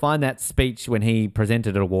you to find that speech when he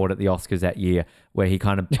presented an award at the Oscars that year where he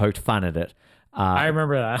kind of poked fun at it. I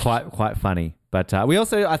remember that. Quite funny. But we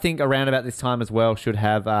also, I think, around about this time as well, should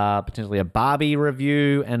have potentially a Barbie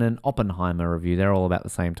review and an Oppenheimer review. They're all about the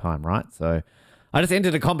same time, right? So I just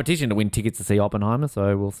entered a competition to win tickets to see Oppenheimer,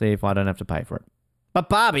 so we'll see if I don't have to pay for it. But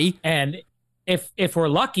Barbie... And if we're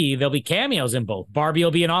lucky, there'll be cameos in both. Barbie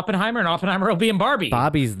will be in Oppenheimer, and Oppenheimer will be in Barbie.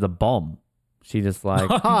 Barbie's the bomb. She just like,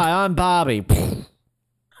 hi, I'm Barbie.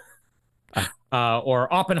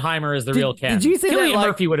 Or Oppenheimer is the real Ken. Did you see Cillian that, like,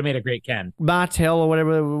 Murphy would have made a great Ken. Mattel or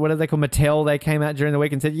whatever they call Mattel, they came out during the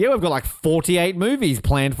week and said, yeah, we've got like 48 movies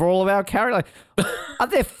planned for all of our characters. Like, are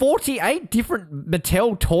there 48 different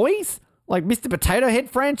Mattel toys? Like Mr. Potato Head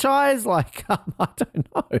franchise? Like, I don't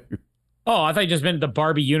know. Oh, I thought you just meant the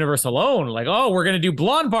Barbie universe alone. Like, oh, we're going to do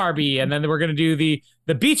Blonde Barbie, and then we're going to do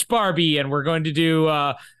the Beach Barbie, and we're going to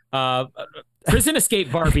do Prison Escape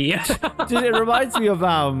Barbie. It reminds me of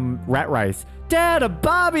Rat Race. Dad, a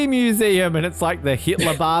Barbie museum, and it's like the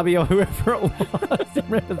Hitler Barbie or whoever it was.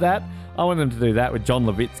 Remember that? I want them to do that with John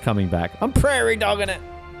Lovitz coming back. I'm prairie dogging it.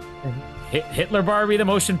 Hitler Barbie, the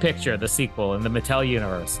motion picture, the sequel in the Mattel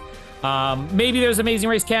universe. Maybe there's Amazing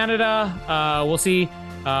Race Canada. We'll see.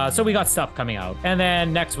 So we got stuff coming out. And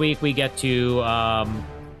then next week we get to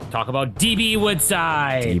talk about DB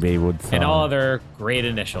Woodside. DB Woodside. And all other great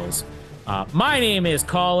initials. My name is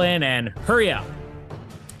Colin, and hurry up.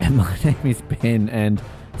 And my name is Ben, and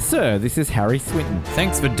sir, this is Harry Swinton.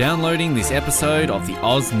 Thanks for downloading this episode of the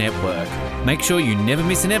Oz Network. Make sure you never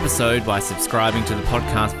miss an episode by subscribing to the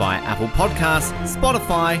podcast via Apple Podcasts,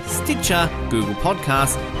 Spotify, Stitcher, Google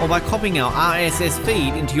Podcasts, or by copying our RSS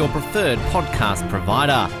feed into your preferred podcast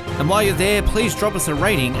provider. And while you're there, please drop us a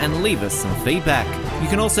rating and leave us some feedback. You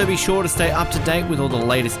can also be sure to stay up to date with all the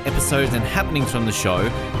latest episodes and happenings from the show,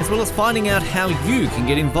 as well as finding out how you can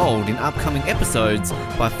get involved in upcoming episodes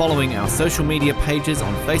by following our social media pages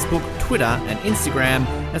on Facebook, Twitter, and Instagram,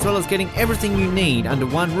 as well as getting everything you need under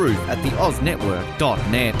one roof at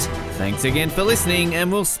theoznetwork.net. Thanks again for listening,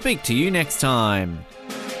 and we'll speak to you next time.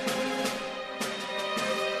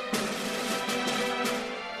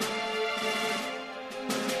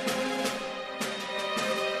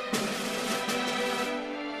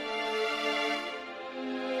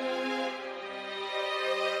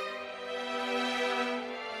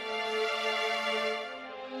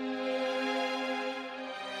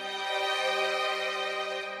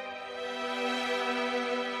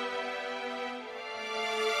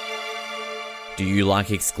 Do you like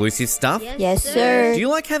exclusive stuff? Yes, sir. Do you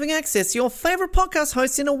like having access to your favourite podcast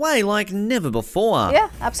hosts in a way like never before? Yeah,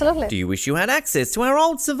 absolutely. Do you wish you had access to our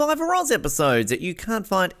old Survivor Oz episodes that you can't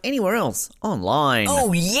find anywhere else online?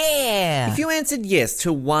 Oh, yeah! If you answered yes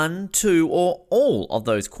to 1, 2, or all of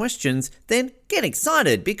those questions, then get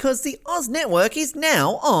excited because the Oz Network is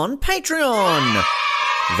now on Patreon.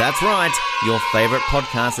 That's right, your favourite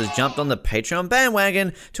podcast has jumped on the Patreon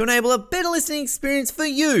bandwagon to enable a better listening experience for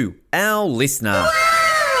you, our listener.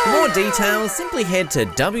 For more details, simply head to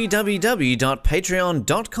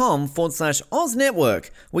www.patreon.com/OzNetwork,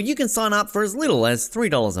 where you can sign up for as little as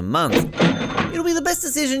 $3 a month. It'll be the best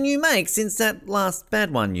decision you make since that last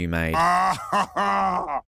bad one you made.